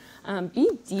more, be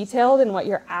detailed in what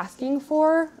you're asking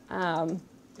for,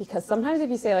 because sometimes if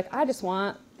you say like, I just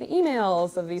want the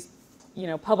emails of these, you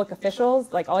know, public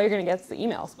officials, like all you're gonna get is the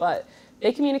emails, but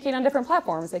they communicate on different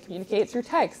platforms. They communicate through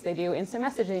text, they do instant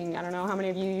messaging. I don't know how many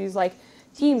of you use like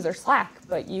Teams or Slack,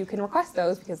 but you can request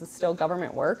those because it's still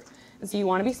government work. And so you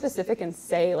want to be specific and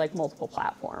say like multiple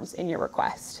platforms in your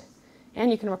request.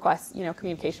 And you can request, you know,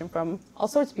 communication from all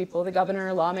sorts of people, the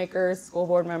governor, lawmakers, school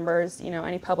board members, you know,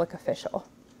 any public official.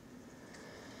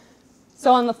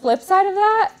 So on the flip side of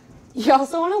that, you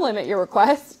also want to limit your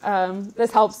request.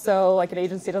 This helps so like an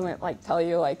agency doesn't like tell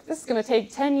you like, this is going to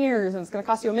take 10 years and it's going to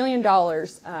cost you $1 million.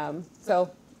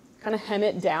 So kind of hem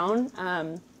it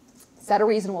down. Set a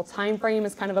reasonable time frame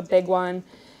is kind of a big one.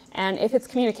 And if it's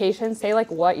communication, say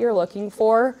like what you're looking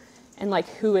for and like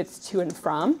who it's to and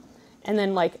from. And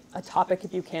then like a topic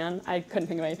if you can. I couldn't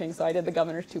think of anything, so I did the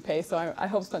governor's toupee. So I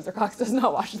hope Spencer Cox does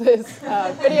not watch this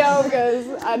video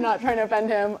because I'm not trying to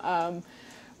offend him.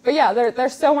 But yeah,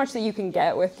 there's so much that you can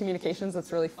get with communications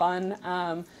that's really fun.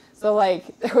 So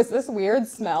like there was this weird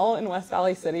smell in West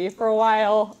Valley City for a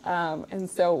while. And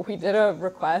so we did a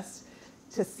request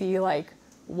to see like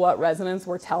what residents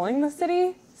were telling the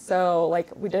city. So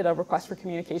like we did a request for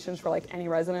communications for like any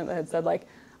resident that had said like,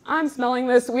 I'm smelling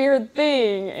this weird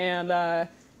thing. And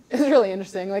it was really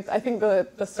interesting. Like I think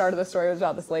the start of the story was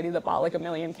about this lady that bought like 1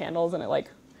 million candles and it like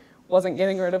wasn't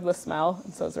getting rid of the smell.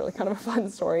 And so it's really kind of a fun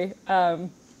story.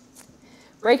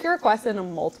 Break your request into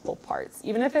multiple parts.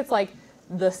 Even if it's like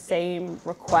the same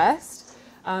request,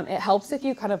 it helps if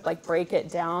you kind of like break it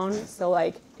down. So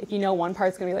like if you know one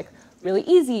part's gonna be like really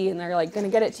easy and they're like gonna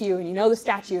get it to you and you know the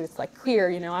statute, it's like clear,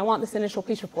 you know, I want this initial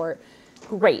police report,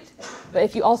 great. But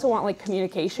if you also want like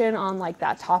communication on like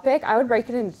that topic, I would break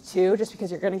it into two just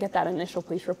because you're gonna get that initial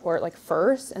police report like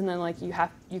first and then like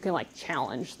you can like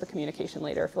challenge the communication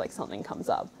later if like something comes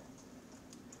up.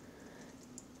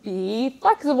 Be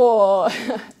flexible.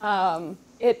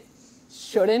 It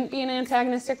shouldn't be an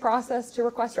antagonistic process to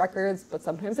request records, but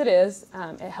sometimes it is.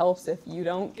 It helps if you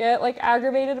don't get like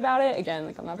aggravated about it. Again,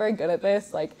 like I'm not very good at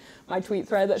this. Like my tweet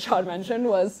thread that Sean mentioned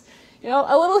was, you know,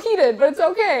 a little heated, but it's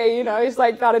okay. You know, you just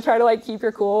like gotta try to like keep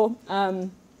your cool.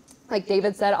 Like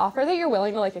David said, offer that you're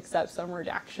willing to like accept some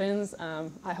redactions.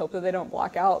 I hope that they don't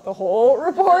block out the whole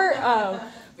report.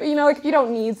 But you know, like if you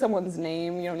don't need someone's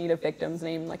name, you don't need a victim's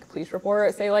name, like a police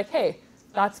report, say like, hey,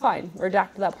 that's fine.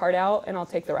 Redact that part out and I'll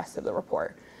take the rest of the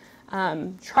report.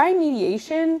 Try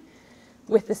mediation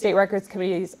with the State Records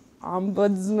Committee's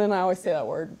ombudsman. I always say that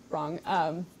word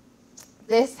wrong.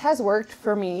 This has worked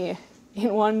for me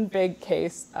in one big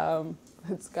case. I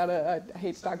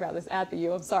hate to talk about this at the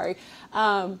U, I'm sorry.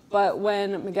 But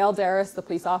when Miguel Darris, the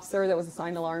police officer that was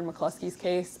assigned to Lauren McCluskey's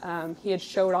case, he had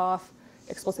showed off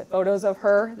explicit photos of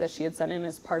her that she had sent in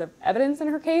as part of evidence in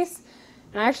her case.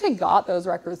 And I actually got those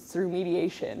records through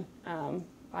mediation.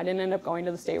 I didn't end up going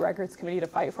to the State Records Committee to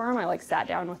fight for them. I like sat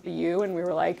down with the U and we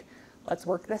were like, let's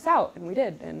work this out. And we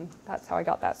did, and that's how I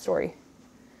got that story.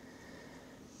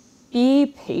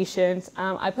 Be patient.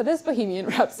 I put this Bohemian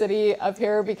Rhapsody up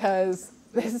here because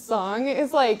this song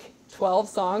is like 12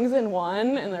 songs in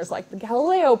one, and there's like the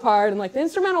Galileo part and like the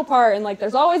instrumental part, and like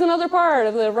there's always another part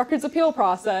of the records appeal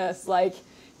process. Like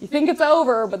you think it's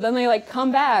over, but then they like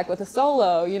come back with a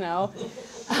solo, you know.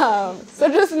 So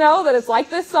just know that it's like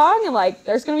this song, and like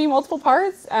there's going to be multiple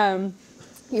parts.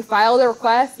 You file the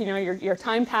request, you know, your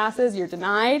time passes, you're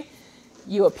denied.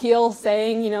 You appeal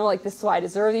saying, you know, like this is why I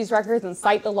deserve these records, and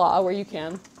cite the law where you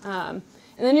can. And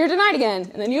then you're denied again,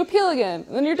 and then you appeal again,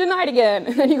 and then you're denied again,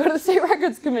 and then you go to the State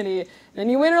Records Committee, and then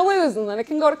you win or lose, and then it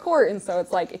can go to court. And so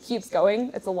it's like, it keeps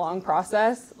going. It's a long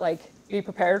process. Like, be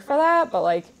prepared for that, but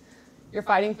like, you're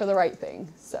fighting for the right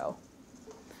thing. So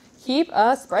keep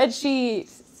a spreadsheet,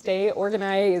 stay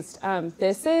organized.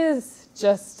 This is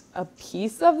just a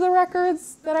piece of the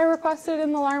records that I requested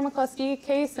in the Laura McCluskey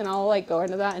case, and I'll like go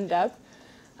into that in depth.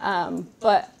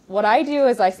 But what I do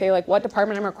is I say like what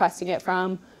department I'm requesting it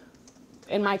from,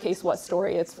 in my case, what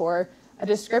story it's for, a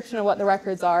description of what the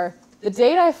records are, the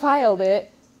date I filed it,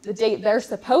 the date they're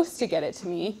supposed to get it to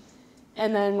me,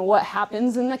 and then what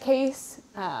happens in the case.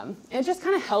 It just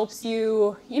kind of helps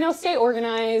you, you know, stay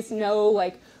organized, know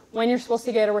like when you're supposed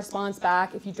to get a response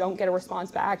back. If you don't get a response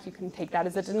back, you can take that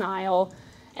as a denial.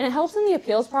 And it helps in the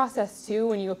appeals process too.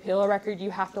 When you appeal a record,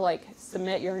 you have to like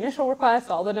submit your initial request,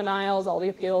 all the denials, all the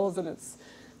appeals, and it's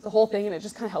the whole thing, and it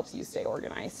just kind of helps you stay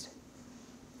organized.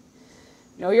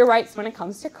 Know your rights when it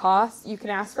comes to costs. You can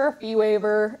ask for a fee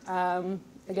waiver.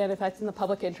 Again, if that's in the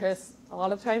public interest, a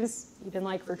lot of times, even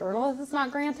like for journalists, it's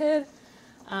not granted.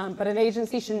 But an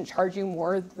agency shouldn't charge you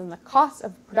more than the cost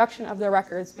of production of their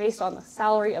records based on the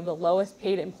salary of the lowest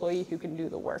paid employee who can do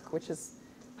the work, which is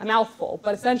a mouthful.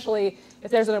 But essentially, if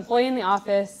there's an employee in the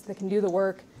office that can do the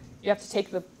work, you have to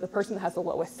take the person that has the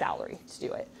lowest salary to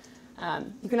do it.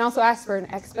 You can also ask for an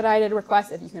expedited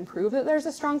request if you can prove that there's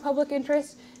a strong public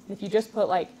interest. And if you just put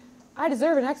like, I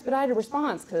deserve an expedited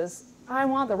response because I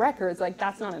want the records, like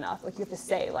that's not enough. Like you have to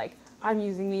say like, I'm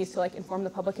using these to like inform the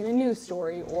public in a news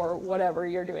story or whatever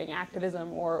you're doing,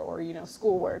 activism or you know,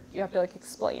 schoolwork. You have to like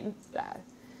explain that.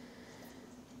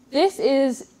 This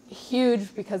is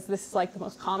huge because this is like the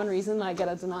most common reason that I get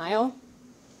a denial.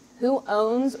 Who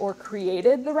owns or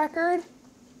created the record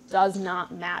does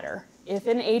not matter. If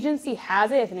an agency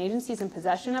has it, if an agency is in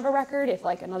possession of a record, if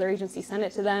like another agency sent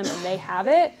it to them and they have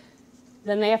it,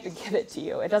 then they have to give it to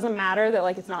you. It doesn't matter that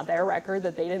like it's not their record,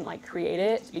 that they didn't like create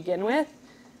it to begin with.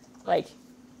 Like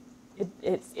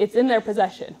it's in their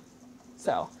possession.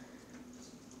 So,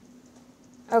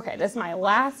 okay, this is my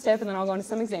last tip, and then I'll go into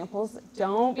some examples.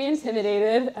 Don't be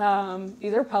intimidated.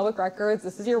 These are public records.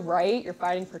 This is your right. You're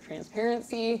fighting for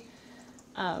transparency.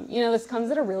 You know, this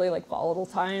comes at a really like volatile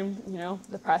time. You know,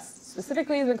 the press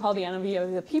specifically has been called the enemy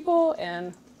of the people,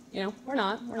 and you know, we're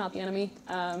not the enemy.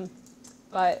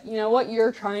 But you know, what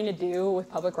you're trying to do with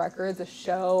public records is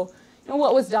show, you know,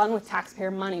 what was done with taxpayer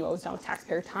money, what was done with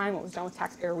taxpayer time, what was done with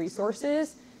taxpayer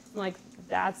resources. And, like,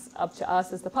 that's up to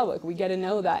us as the public. We get to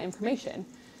know that information.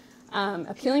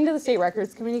 Appealing to the State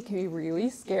Records Committee can be really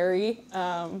scary.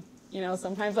 You know,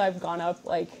 sometimes I've gone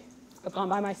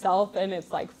by myself, and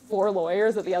it's like 4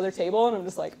 lawyers at the other table, and I'm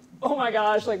just like, oh my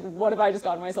gosh, like, what have I just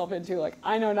gotten myself into? Like,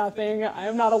 I know nothing. I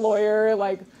am not a lawyer.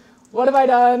 Like, what have I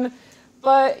done?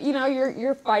 But, you know,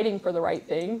 you're fighting for the right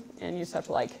thing, and you just have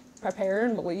to, like, prepare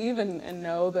and believe and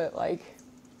know that, like,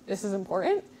 this is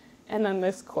important. And then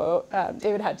this quote,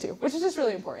 David had too, which is just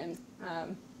really important.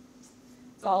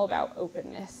 It's all about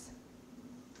openness.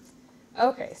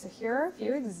 Okay, so here are a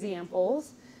few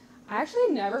examples. I actually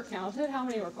never counted how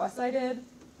many requests I did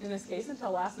in this case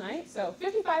until last night. So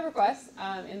 55 requests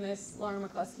in this Laura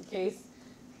McCluskey case.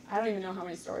 I don't even know how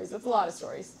many stories. That's a lot of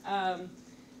stories.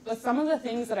 But some of the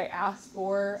things that I asked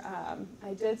for,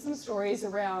 I did some stories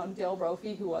around Dale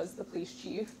Brophy, who was the police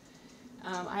chief.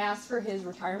 I asked for his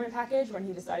retirement package when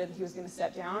he decided that he was going to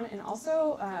step down, and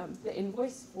also the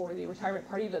invoice for the retirement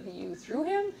party that the U threw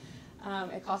him.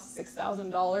 It cost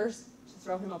 $6,000 to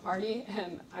throw him a party,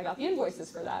 and I got the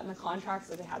invoices for that and the contracts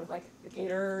that they had with like the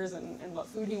caterers and what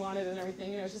food he wanted and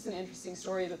everything. You know, it's just an interesting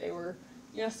story that they were,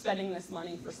 you know, spending this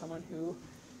money for someone who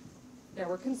there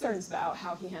were concerns about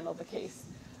how he handled the case.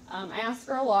 I asked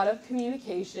for a lot of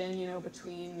communication, you know,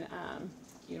 between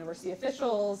university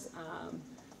officials,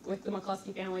 with the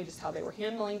McCluskey family, just how they were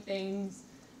handling things,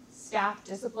 staff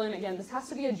discipline. Again, this has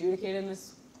to be adjudicated, and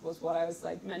this was what I was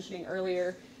like mentioning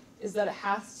earlier, is that it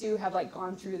has to have like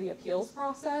gone through the appeals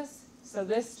process. So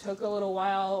this took a little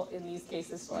while in these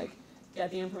cases to like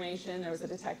get the information. There was a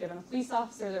detective and a police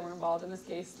officer that were involved in this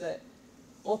case that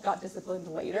both got disciplined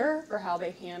later for how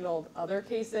they handled other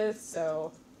cases.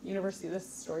 So this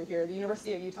story here, the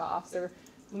University of Utah officer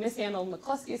who mishandled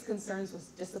McCluskey's concerns was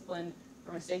disciplined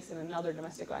for mistakes in another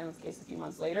domestic violence case a few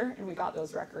months later, and we got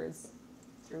those records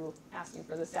through asking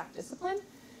for the staff discipline.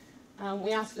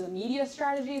 We asked for the media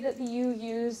strategy that the U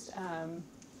used. I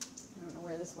don't know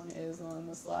where this one is on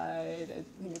the slide. I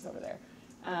think it's over there.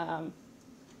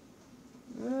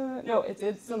 No,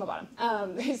 it's on the bottom.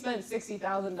 They spent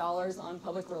 $60,000 on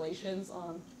public relations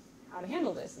on how to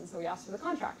handle this, and so we asked for the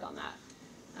contract on that.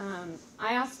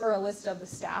 I asked for a list of the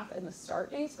staff and the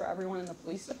start dates for everyone in the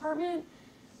police department,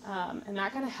 and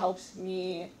that kind of helped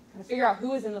me kind of figure out who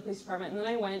was in the police department, and then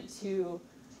I went to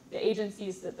the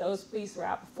agencies that those police were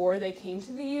at before they came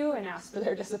to the U and asked for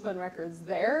their discipline records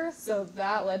there. So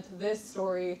that led to this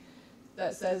story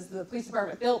that says the police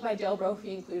department built by Dale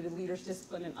Brophy included leaders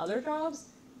disciplined in other jobs,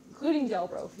 including Dale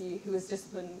Brophy, who was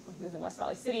disciplined when he was in West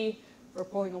Valley City for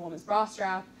pulling a woman's bra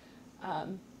strap.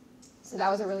 So that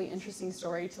was a really interesting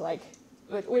story to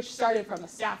which started from the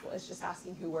staff list, just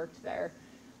asking who worked there.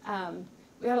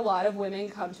 We had a lot of women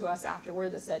come to us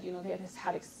afterward that said, they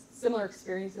had similar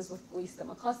experiences with police that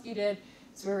McCluskey did.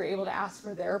 So we were able to ask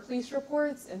for their police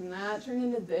reports, and that turned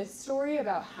into this story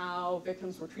about how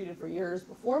victims were treated for years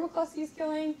before McCluskey's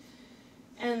killing.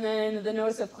 And then the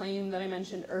notice of claim that I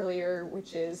mentioned earlier,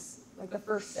 which is like the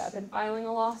first step in filing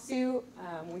a lawsuit.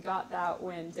 We got that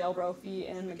when Dale Brophy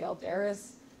and Miguel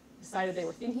Darris decided they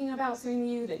were thinking about suing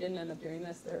the U. They didn't end up doing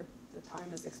this. The time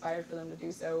has expired for them to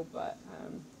do so, but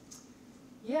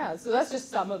yeah, so that's just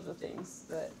some of the things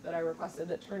that I requested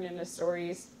that turned into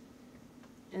stories.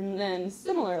 And then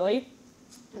similarly,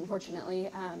 unfortunately,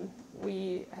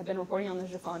 we have been reporting on the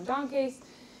Jafon Don case,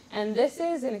 and this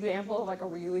is an example of a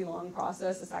really long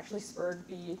process. This actually spurred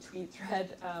the tweet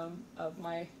thread of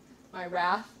my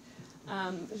wrath.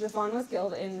 Jafon was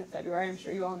killed in February. I'm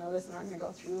sure you all know this. I'm not going to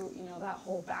go through that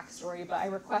whole backstory, but I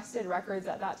requested records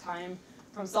at that time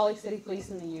from Salt Lake City Police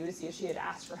and the U to see if she had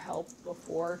asked for help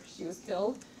before she was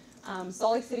killed.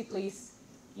 Salt Lake City Police,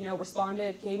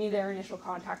 responded, gave me their initial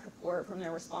contact report from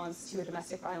their response to a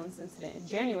domestic violence incident in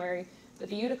January, but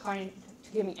the U declined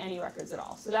to give me any records at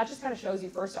all. So that just kind of shows you,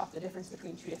 first off, the difference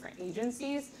between two different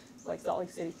agencies. So like Salt Lake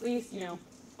City Police,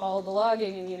 followed the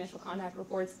logging and the initial contact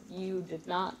reports. The U did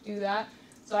not do that.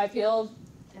 So I appealed,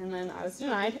 and then I was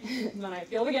denied, and then I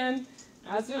appealed again,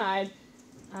 and I was denied.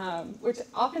 Which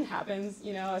often happens,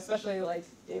 especially like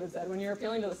David said, when you're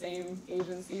appealing to the same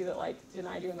agency that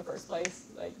denied you in the first place,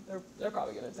 they're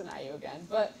probably going to deny you again.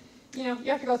 But you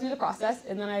have to go through the process,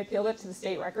 and then I appealed it to the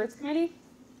State Records Committee.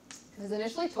 I was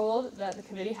initially told that the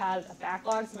committee had a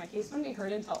backlog, so my case wouldn't be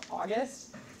heard until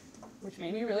August, which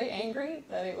made me really angry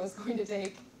that it was going to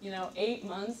take 8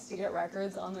 months to get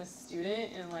records on this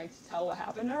student and to tell what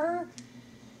happened to her.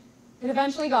 It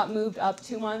eventually got moved up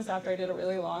 2 months after I did a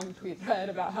really long tweet thread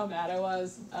about how mad I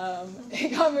was. It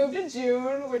got moved to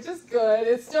June, which is good.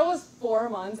 It still was 4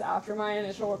 months after my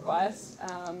initial request.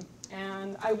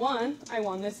 And I won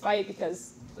this fight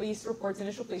because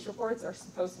initial police reports are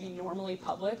supposed to be normally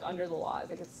public under the law. I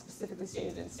think it's specifically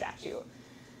stated in statute.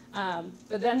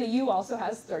 But then the U also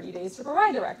has 30 days to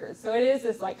provide the records. So it is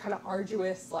this kind of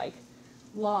arduous,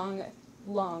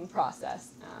 long process.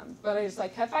 But I just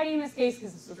kept fighting this case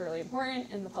because this was really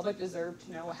important and the public deserved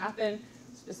to know what happened.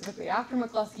 Specifically after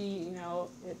McCluskey,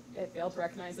 it failed to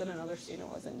recognize that another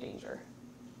student was in danger.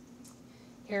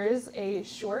 Here is a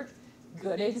short,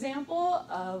 good example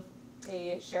of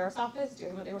a sheriff's office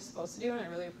doing what they were supposed to do, and I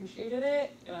really appreciated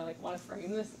it, and I want to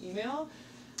frame this email.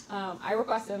 I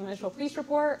requested an initial police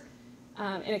report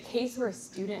in a case where a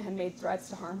student had made threats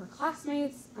to harm her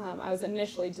classmates. I was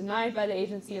initially denied by the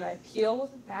agency, and I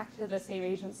appealed back to the same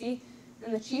agency.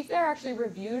 And the chief there actually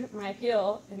reviewed my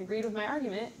appeal and agreed with my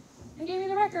argument and gave me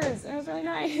the records, and it was really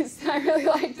nice. I really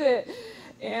liked it.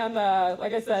 And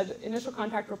like I said, initial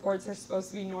contact reports are supposed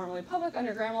to be normally public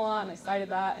under GRAMA law, and I cited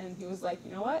that, and he was like,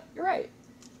 you know what, you're right.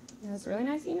 And it was a really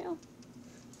nice email.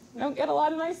 I don't get a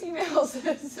lot of nice emails,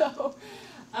 so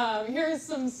here's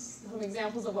some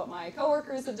examples of what my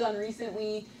coworkers have done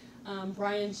recently.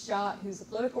 Brian Schott, who's a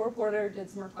political reporter, did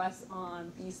some requests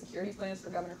on the security plans for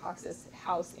Governor Cox's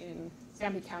house in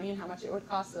Sanpete County and how much it would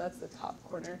cost, so that's the top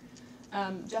corner.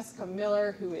 Jessica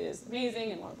Miller, who is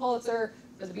amazing and won a Pulitzer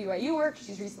for the BYU work,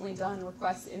 she's recently done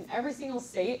requests in every single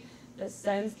state that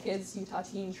sends kids to Utah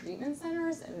Teen Treatment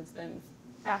Centers, and it's been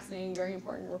fascinating, very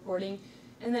important reporting.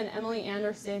 And then Emily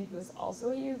Anderson, who is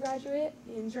also a U graduate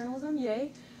in journalism,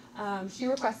 yay. She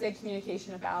requested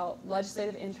communication about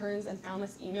legislative interns and found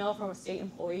this email from a state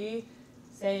employee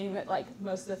saying that like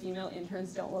most of the female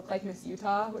interns don't look like Miss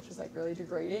Utah, which is like really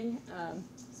degrading.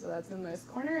 So that's in this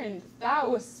corner, and that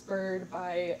was spurred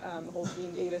by the whole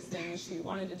Dean Davis thing. She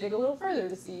wanted to dig a little further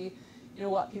to see, you know,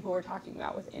 what people were talking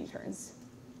about with interns.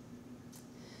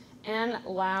 And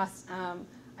last,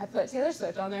 I put Taylor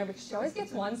Swift on there because she always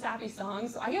gets one sappy song,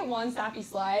 so I get one sappy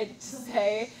slide to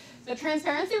say that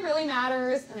transparency really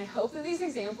matters, and I hope that these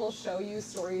examples show you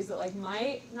stories that like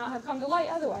might not have come to light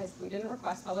otherwise if we didn't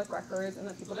request public records and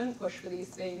that people didn't push for these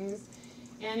things.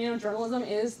 And you know, journalism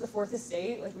is the fourth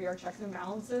estate, like we are checks and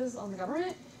balances on the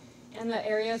government, and the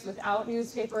areas without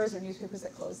newspapers or newspapers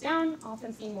that close down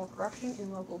often see more corruption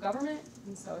in local government,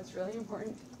 and so it's really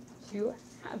important to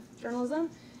have journalism.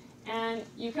 And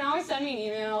you can always send me an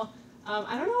email.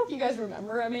 I don't know if you guys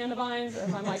remember Amanda Bynes, or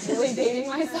if I'm like really dating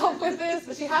myself with this,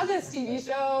 but she had this TV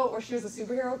show where she was a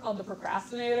superhero called The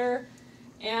Procrastinator.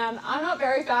 And I'm not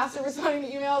very fast at responding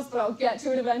to emails, but I'll get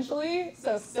to it eventually.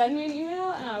 So send me an email,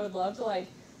 and I would love to like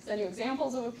send you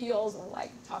examples of appeals or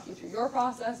like talk you through your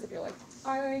process if you're like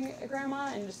filing a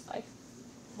grandma and just like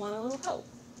want a little help.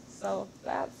 So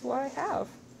that's what I have.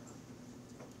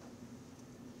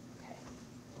 Okay.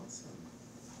 Awesome.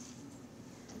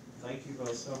 Thank you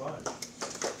both so much.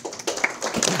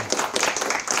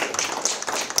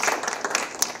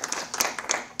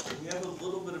 We have a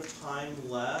little bit of time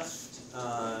left.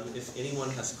 If anyone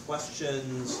has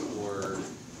questions or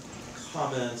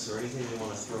comments or anything they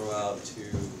want to throw out to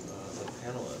the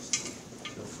panelists,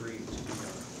 feel free to do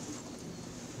that.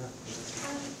 Yeah.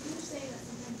 You were saying that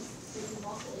sometimes there's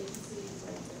multiple agencies,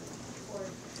 like the court,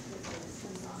 the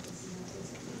attorney's office, you know, it's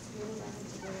really run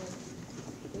into the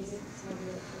they didn't tell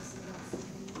the other person about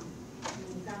something,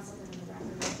 and you found something in the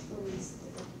record, police,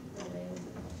 the way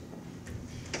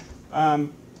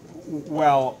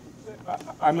Well,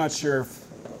 I'm not sure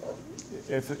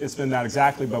if it's been that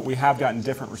exactly, but we have gotten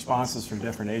different responses from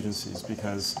different agencies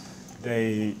because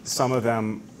some of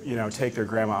them, you know, take their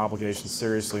GRAMA obligations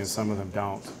seriously and some of them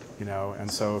don't, you know. And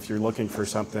so if you're looking for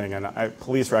something, and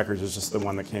police records is just the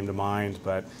one that came to mind,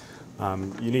 but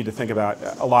you need to think about,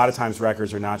 a lot of times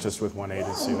records are not just with one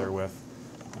agency, they're with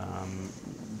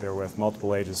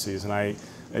multiple agencies. And I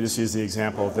just use the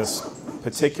example of this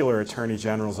particular Attorney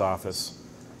General's office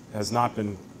has not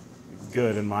been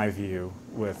good, in my view,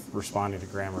 with responding to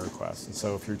GRAMA requests. And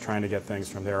so if you're trying to get things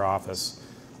from their office,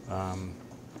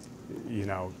 you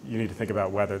know, you need to think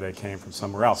about whether they came from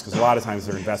somewhere else, because a lot of times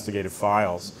their investigative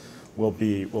files will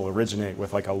originate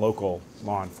with like a local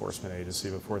law enforcement agency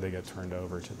before they get turned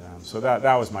over to them. So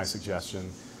that was my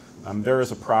suggestion. There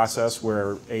is a process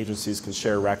where agencies can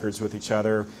share records with each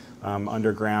other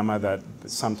under GRAMA that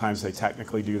sometimes they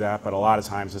technically do that, but a lot of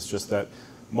times it's just that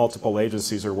multiple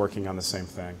agencies are working on the same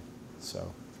thing.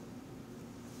 So.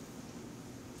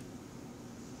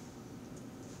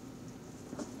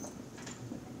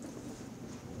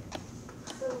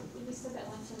 So when you said that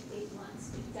one took 8 months,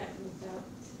 but that moved out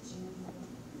to June,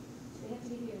 they have to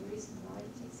give you a reason why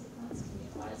it takes 8 months. Can you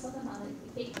audit something on like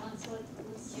 8 months?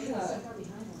 What's so far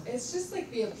behind on? It's just like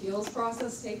the appeals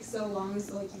process takes so long,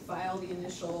 so like you file the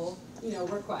initial, you know,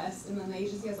 request, and then the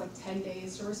agency has like 10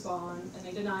 days to respond, and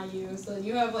they deny you, so then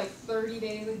you have like 30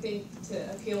 days, I think,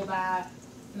 to appeal that,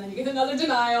 and then you get another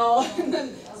denial, and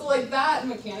then, so like that,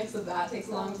 mechanics of that takes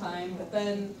a long time, but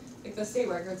then, like the State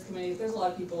Records Committee, there's a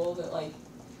lot of people that like,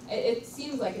 it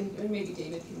seems like, and maybe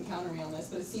David can counter me on this,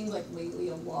 but it seems like lately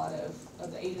a lot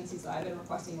of the agencies that I've been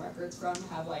requesting records from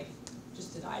have like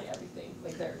just denied everything.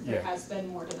 Like there has been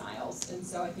more denials, and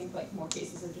so I think like more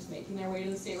cases are just making their way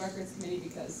to the State Records Committee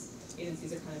because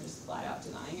agencies are kind of just flat out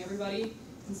denying everybody,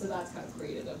 and so that's kind of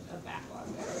created a backlog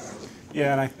there.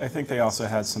 Yeah, and I think they also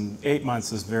had some, 8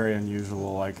 months is very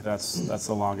unusual, like that's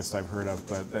the longest I've heard of,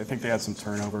 but I think they had some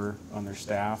turnover on their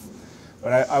staff.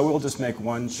 But I will just make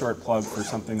one short plug for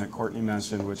something that Courtney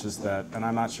mentioned, which is that, and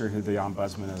I'm not sure who the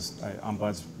ombudsman is,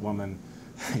 ombudswoman,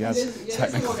 I guess,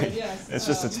 technically. It's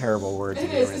just a terrible word to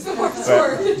do. It's the worst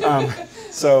word.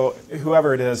 So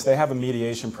whoever it is, they have a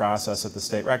mediation process at the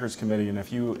State Records Committee, and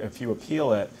if you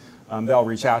appeal it, they'll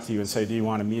reach out to you and say, do you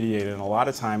want to mediate it? And a lot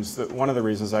of times, one of the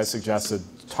reasons I suggested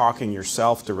talking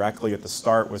yourself directly at the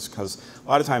start was because a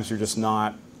lot of times you're just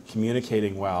not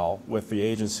communicating well with the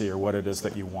agency or what it is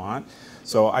that you want.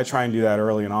 So I try and do that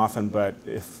early and often, but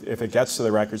if it gets to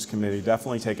the Records Committee,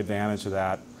 definitely take advantage of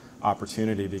that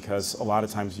opportunity, because a lot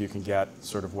of times you can get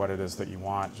sort of what it is that you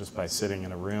want just by sitting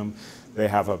in a room. They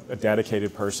have a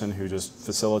dedicated person who just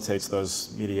facilitates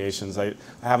those mediations. I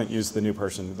haven't used the new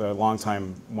person. The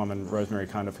longtime woman, Rosemary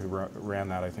Cundiff, who ran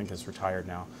that, I think is retired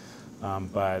now.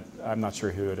 But I'm not sure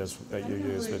who it is that you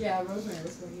use. Yeah, Rosemary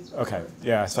was going to use. Okay,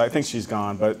 yeah, so I think she's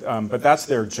gone, but that's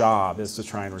their job, is to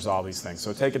try and resolve these things.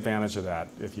 So take advantage of that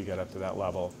if you get up to that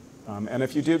level. And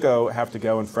if you do have to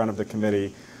go in front of the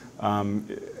committee,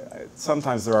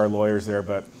 sometimes there are lawyers there,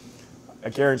 but I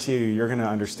guarantee you're going to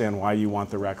understand why you want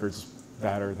the records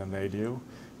better than they do.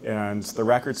 And the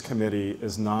records committee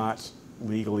is not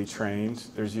legally trained.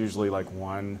 There's usually like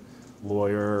one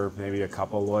lawyer, maybe a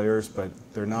couple lawyers, but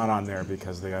they're not on there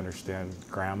because they understand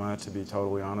GRAMA, to be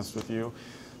totally honest with you.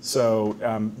 So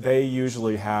they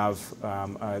usually have,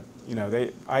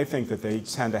 I think that they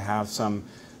tend to have some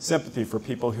sympathy for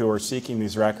people who are seeking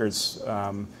these records,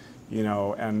 and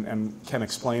can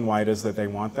explain why it is that they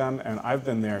want them. And I've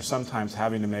been there sometimes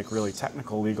having to make really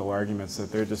technical legal arguments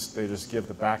that they just give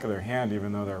the back of their hand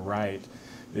even though they're right,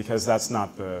 because that's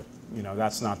not their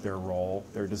role.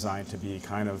 They're designed to be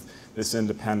kind of this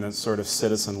independent sort of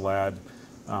citizen-led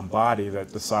body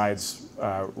that decides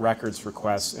records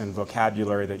requests in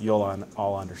vocabulary that you'll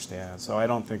all understand. So I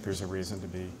don't think there's a reason to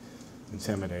be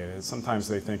intimidated. Sometimes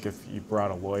they think if you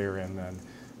brought a lawyer in, then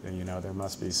there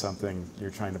must be something you're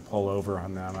trying to pull over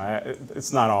on them.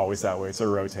 It's not always that way. It's a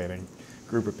rotating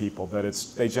group of people, but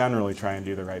they generally try and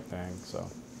do the right thing. So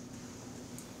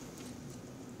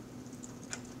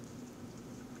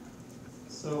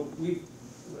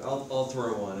I'll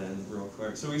throw one in real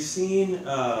quick. So we've seen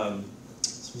some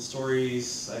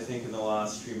stories, I think, in the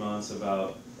last few months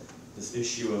about this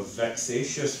issue of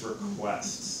vexatious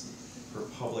requests for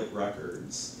public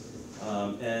records.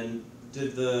 And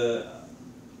did the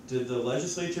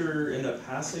legislature end up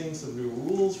passing some new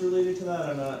rules related to that?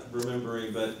 I'm not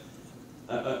remembering, but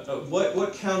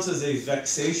what counts as a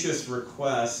vexatious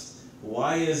request?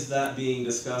 Why is that being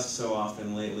discussed so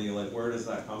often lately? Like, where does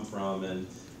that come from? And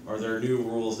are there new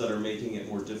rules that are making it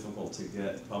more difficult to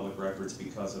get public records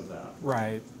because of that?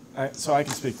 Right. So I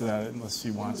can speak to that unless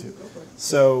you want to.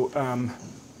 So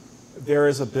there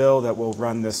is a bill that will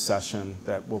run this session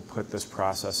that will put this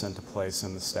process into place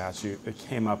in the statute. It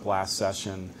came up last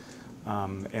session,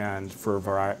 and for a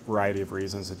variety of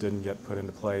reasons it didn't get put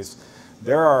into place.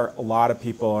 There are a lot of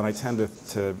people, and I tend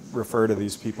to refer to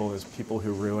these people as people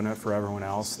who ruin it for everyone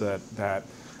else, that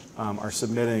are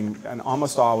submitting, and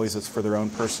almost always it's for their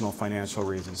own personal financial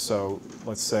reasons. So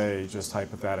let's say, just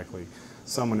hypothetically,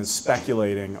 someone is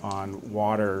speculating on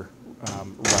water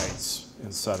rights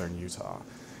in southern Utah,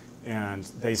 and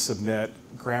they submit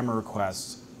GRAMA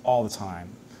requests all the time,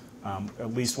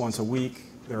 at least once a week.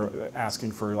 They're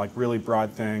asking for like really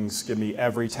broad things. Give me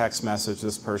every text message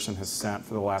this person has sent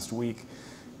for the last week,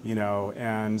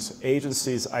 and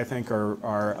agencies, I think,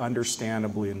 are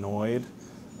understandably annoyed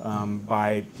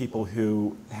by people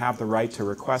who have the right to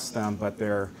request them, but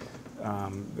they're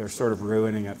sort of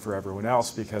ruining it for everyone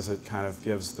else because it kind of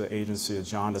gives the agency a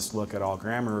jaundiced look at all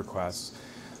GRAMA requests.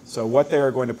 So what they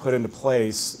are going to put into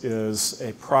place is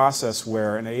a process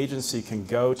where an agency can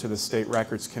go to the State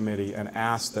Records Committee and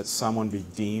ask that someone be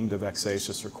deemed a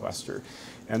vexatious requester.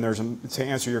 And to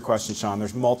answer your question, Sean,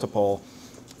 there's multiple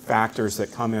factors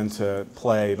that come into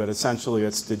play, but essentially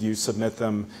it's, did you submit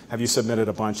them? Have you submitted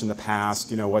a bunch in the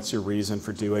past? What's your reason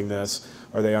for doing this?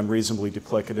 Are they unreasonably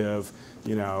duplicative?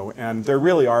 And there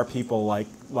really are people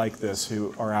like this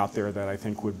who are out there that I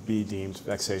think would be deemed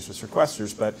vexatious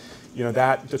requesters, but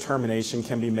that determination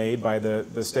can be made by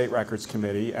the State Records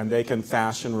Committee, and they can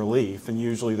fashion relief, and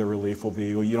usually the relief will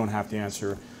be, well, you don't have to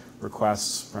answer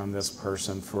requests from this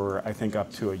person for, I think,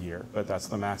 up to a year, but that's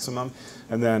the maximum.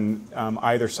 And then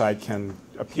either side can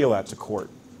appeal that to court.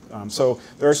 So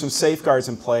there are some safeguards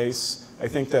in place. I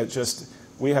think that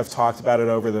we have talked about it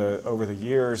over the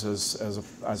years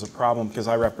as a problem, because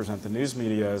I represent the news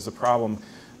media, as a problem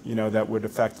that would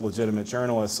affect legitimate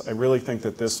journalists. I really think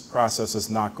that this process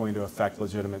is not going to affect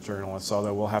legitimate journalists,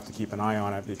 although we'll have to keep an eye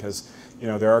on it, because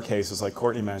there are cases like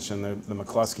Courtney mentioned, the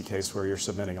McCluskey case, where you're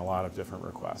submitting a lot of different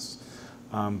requests.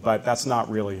 But that's not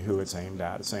really who it's aimed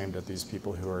at. It's aimed at these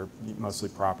people who are mostly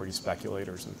property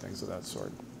speculators and things of that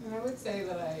sort. And I would say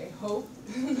that I hope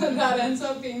that ends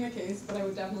up being the case, but I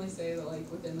would definitely say that, like,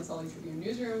 within the Salt Lake Tribune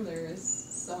newsroom, there is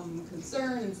some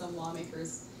concern and some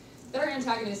lawmakers that are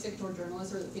antagonistic toward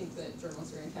journalists, or that think that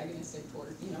journalists are antagonistic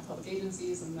toward, public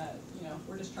agencies, and that,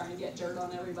 we're just trying to get dirt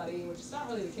on everybody, which is not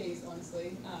really the case,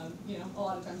 honestly. A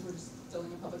lot of times we're just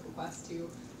filling a public request to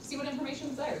see what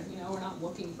information's there. We're not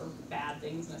looking for bad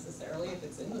things necessarily. If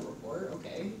it's in the report,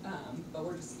 okay, but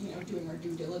we're just, doing our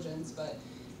due diligence. But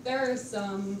there are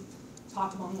some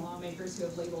talk among lawmakers who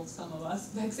have labeled some of us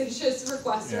vexatious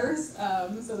requesters,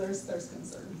 so there's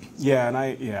concern. Yeah, and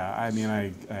I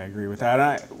agree with that.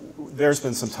 And there's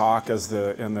been some talk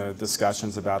in the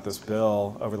discussions about this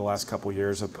bill over the last couple of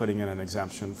years of putting in an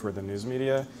exemption for the news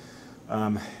media.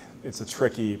 It's a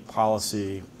tricky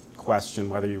policy question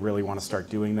whether you really want to start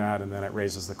doing that, and then it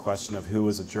raises the question of who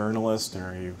is a journalist, and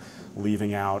are you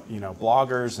leaving out, you know,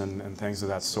 bloggers and things of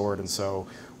that sort. And so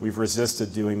we've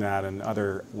resisted doing that in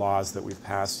other laws that we've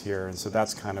passed here, and so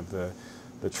that's kind of the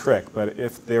trick. But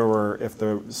if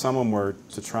someone were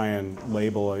to try and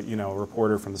label a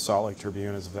reporter from the Salt Lake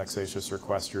Tribune as a vexatious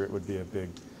requester, it would be a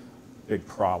big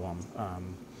problem,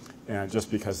 and just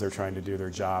because they're trying to do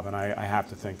their job. And I have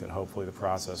to think that hopefully the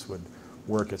process would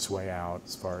work its way out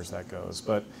as far as that goes.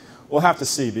 But we'll have to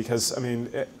see, because I mean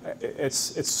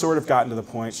it's sort of gotten to the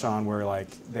point, Sean, where like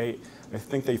I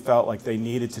think they felt like they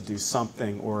needed to do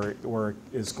something, or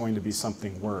is going to be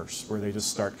something worse, where they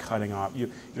just start cutting off. You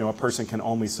know, a person can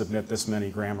only submit this many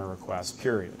GRAMA requests,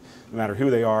 period, no matter who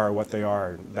they are or what they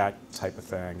are, that type of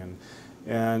thing.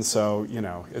 And so, you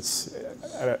know,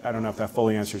 I don't know if that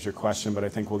fully answers your question, but I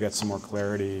think we'll get some more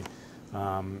clarity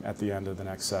at the end of the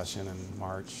next session in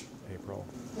March, April.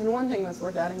 And one thing that's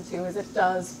worth adding too is it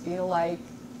does feel like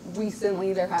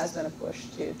recently there has been a push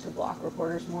to block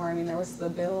reporters more. I mean, there was the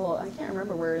bill, I can't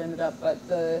remember where it ended up, but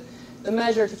the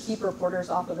measure to keep reporters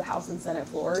off of the House and Senate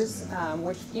floors,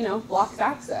 which, you know, blocks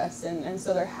access. And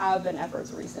so there have been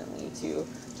efforts recently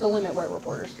to limit where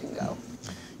reporters can go.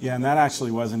 Yeah, and that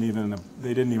actually wasn't even,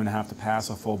 they didn't even have to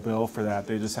pass a full bill for that.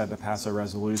 They just had to pass a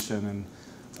resolution.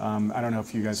 And I don't know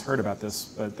if you guys heard about this,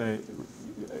 but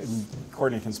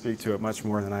Courtney can speak to it much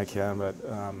more than I can, but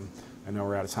I know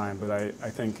we're out of time. But I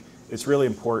think it's really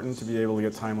important to be able to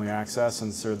get timely access.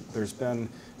 And so there's been,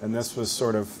 and this was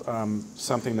sort of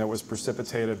something that was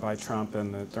precipitated by Trump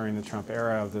and during the Trump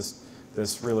era, of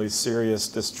this really serious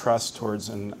distrust towards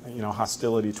and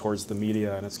hostility towards the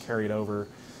media, and it's carried over.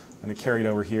 And it carried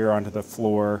over here onto the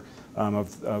floor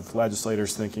of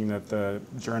legislators thinking that the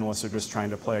journalists are just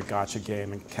trying to play a gotcha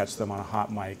game and catch them on a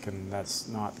hot mic, and that's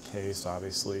not the case,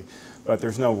 obviously. But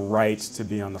there's no right to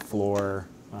be on the floor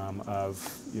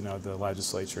of the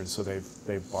legislature, and so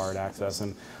they've barred access.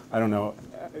 And I don't know,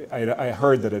 I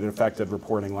heard that it affected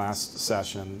reporting last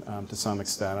session to some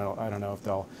extent. I don't know if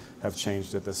they'll have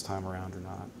changed it this time around or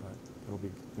not, but it'll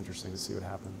be interesting to see what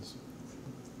happens.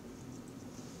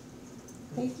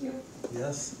 Thank you.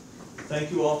 Yes.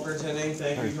 Thank you all for attending.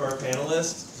 Thank you to our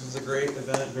panelists. This was a great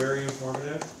event, very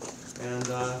informative. And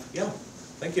yeah,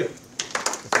 thank you.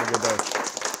 Have a good day.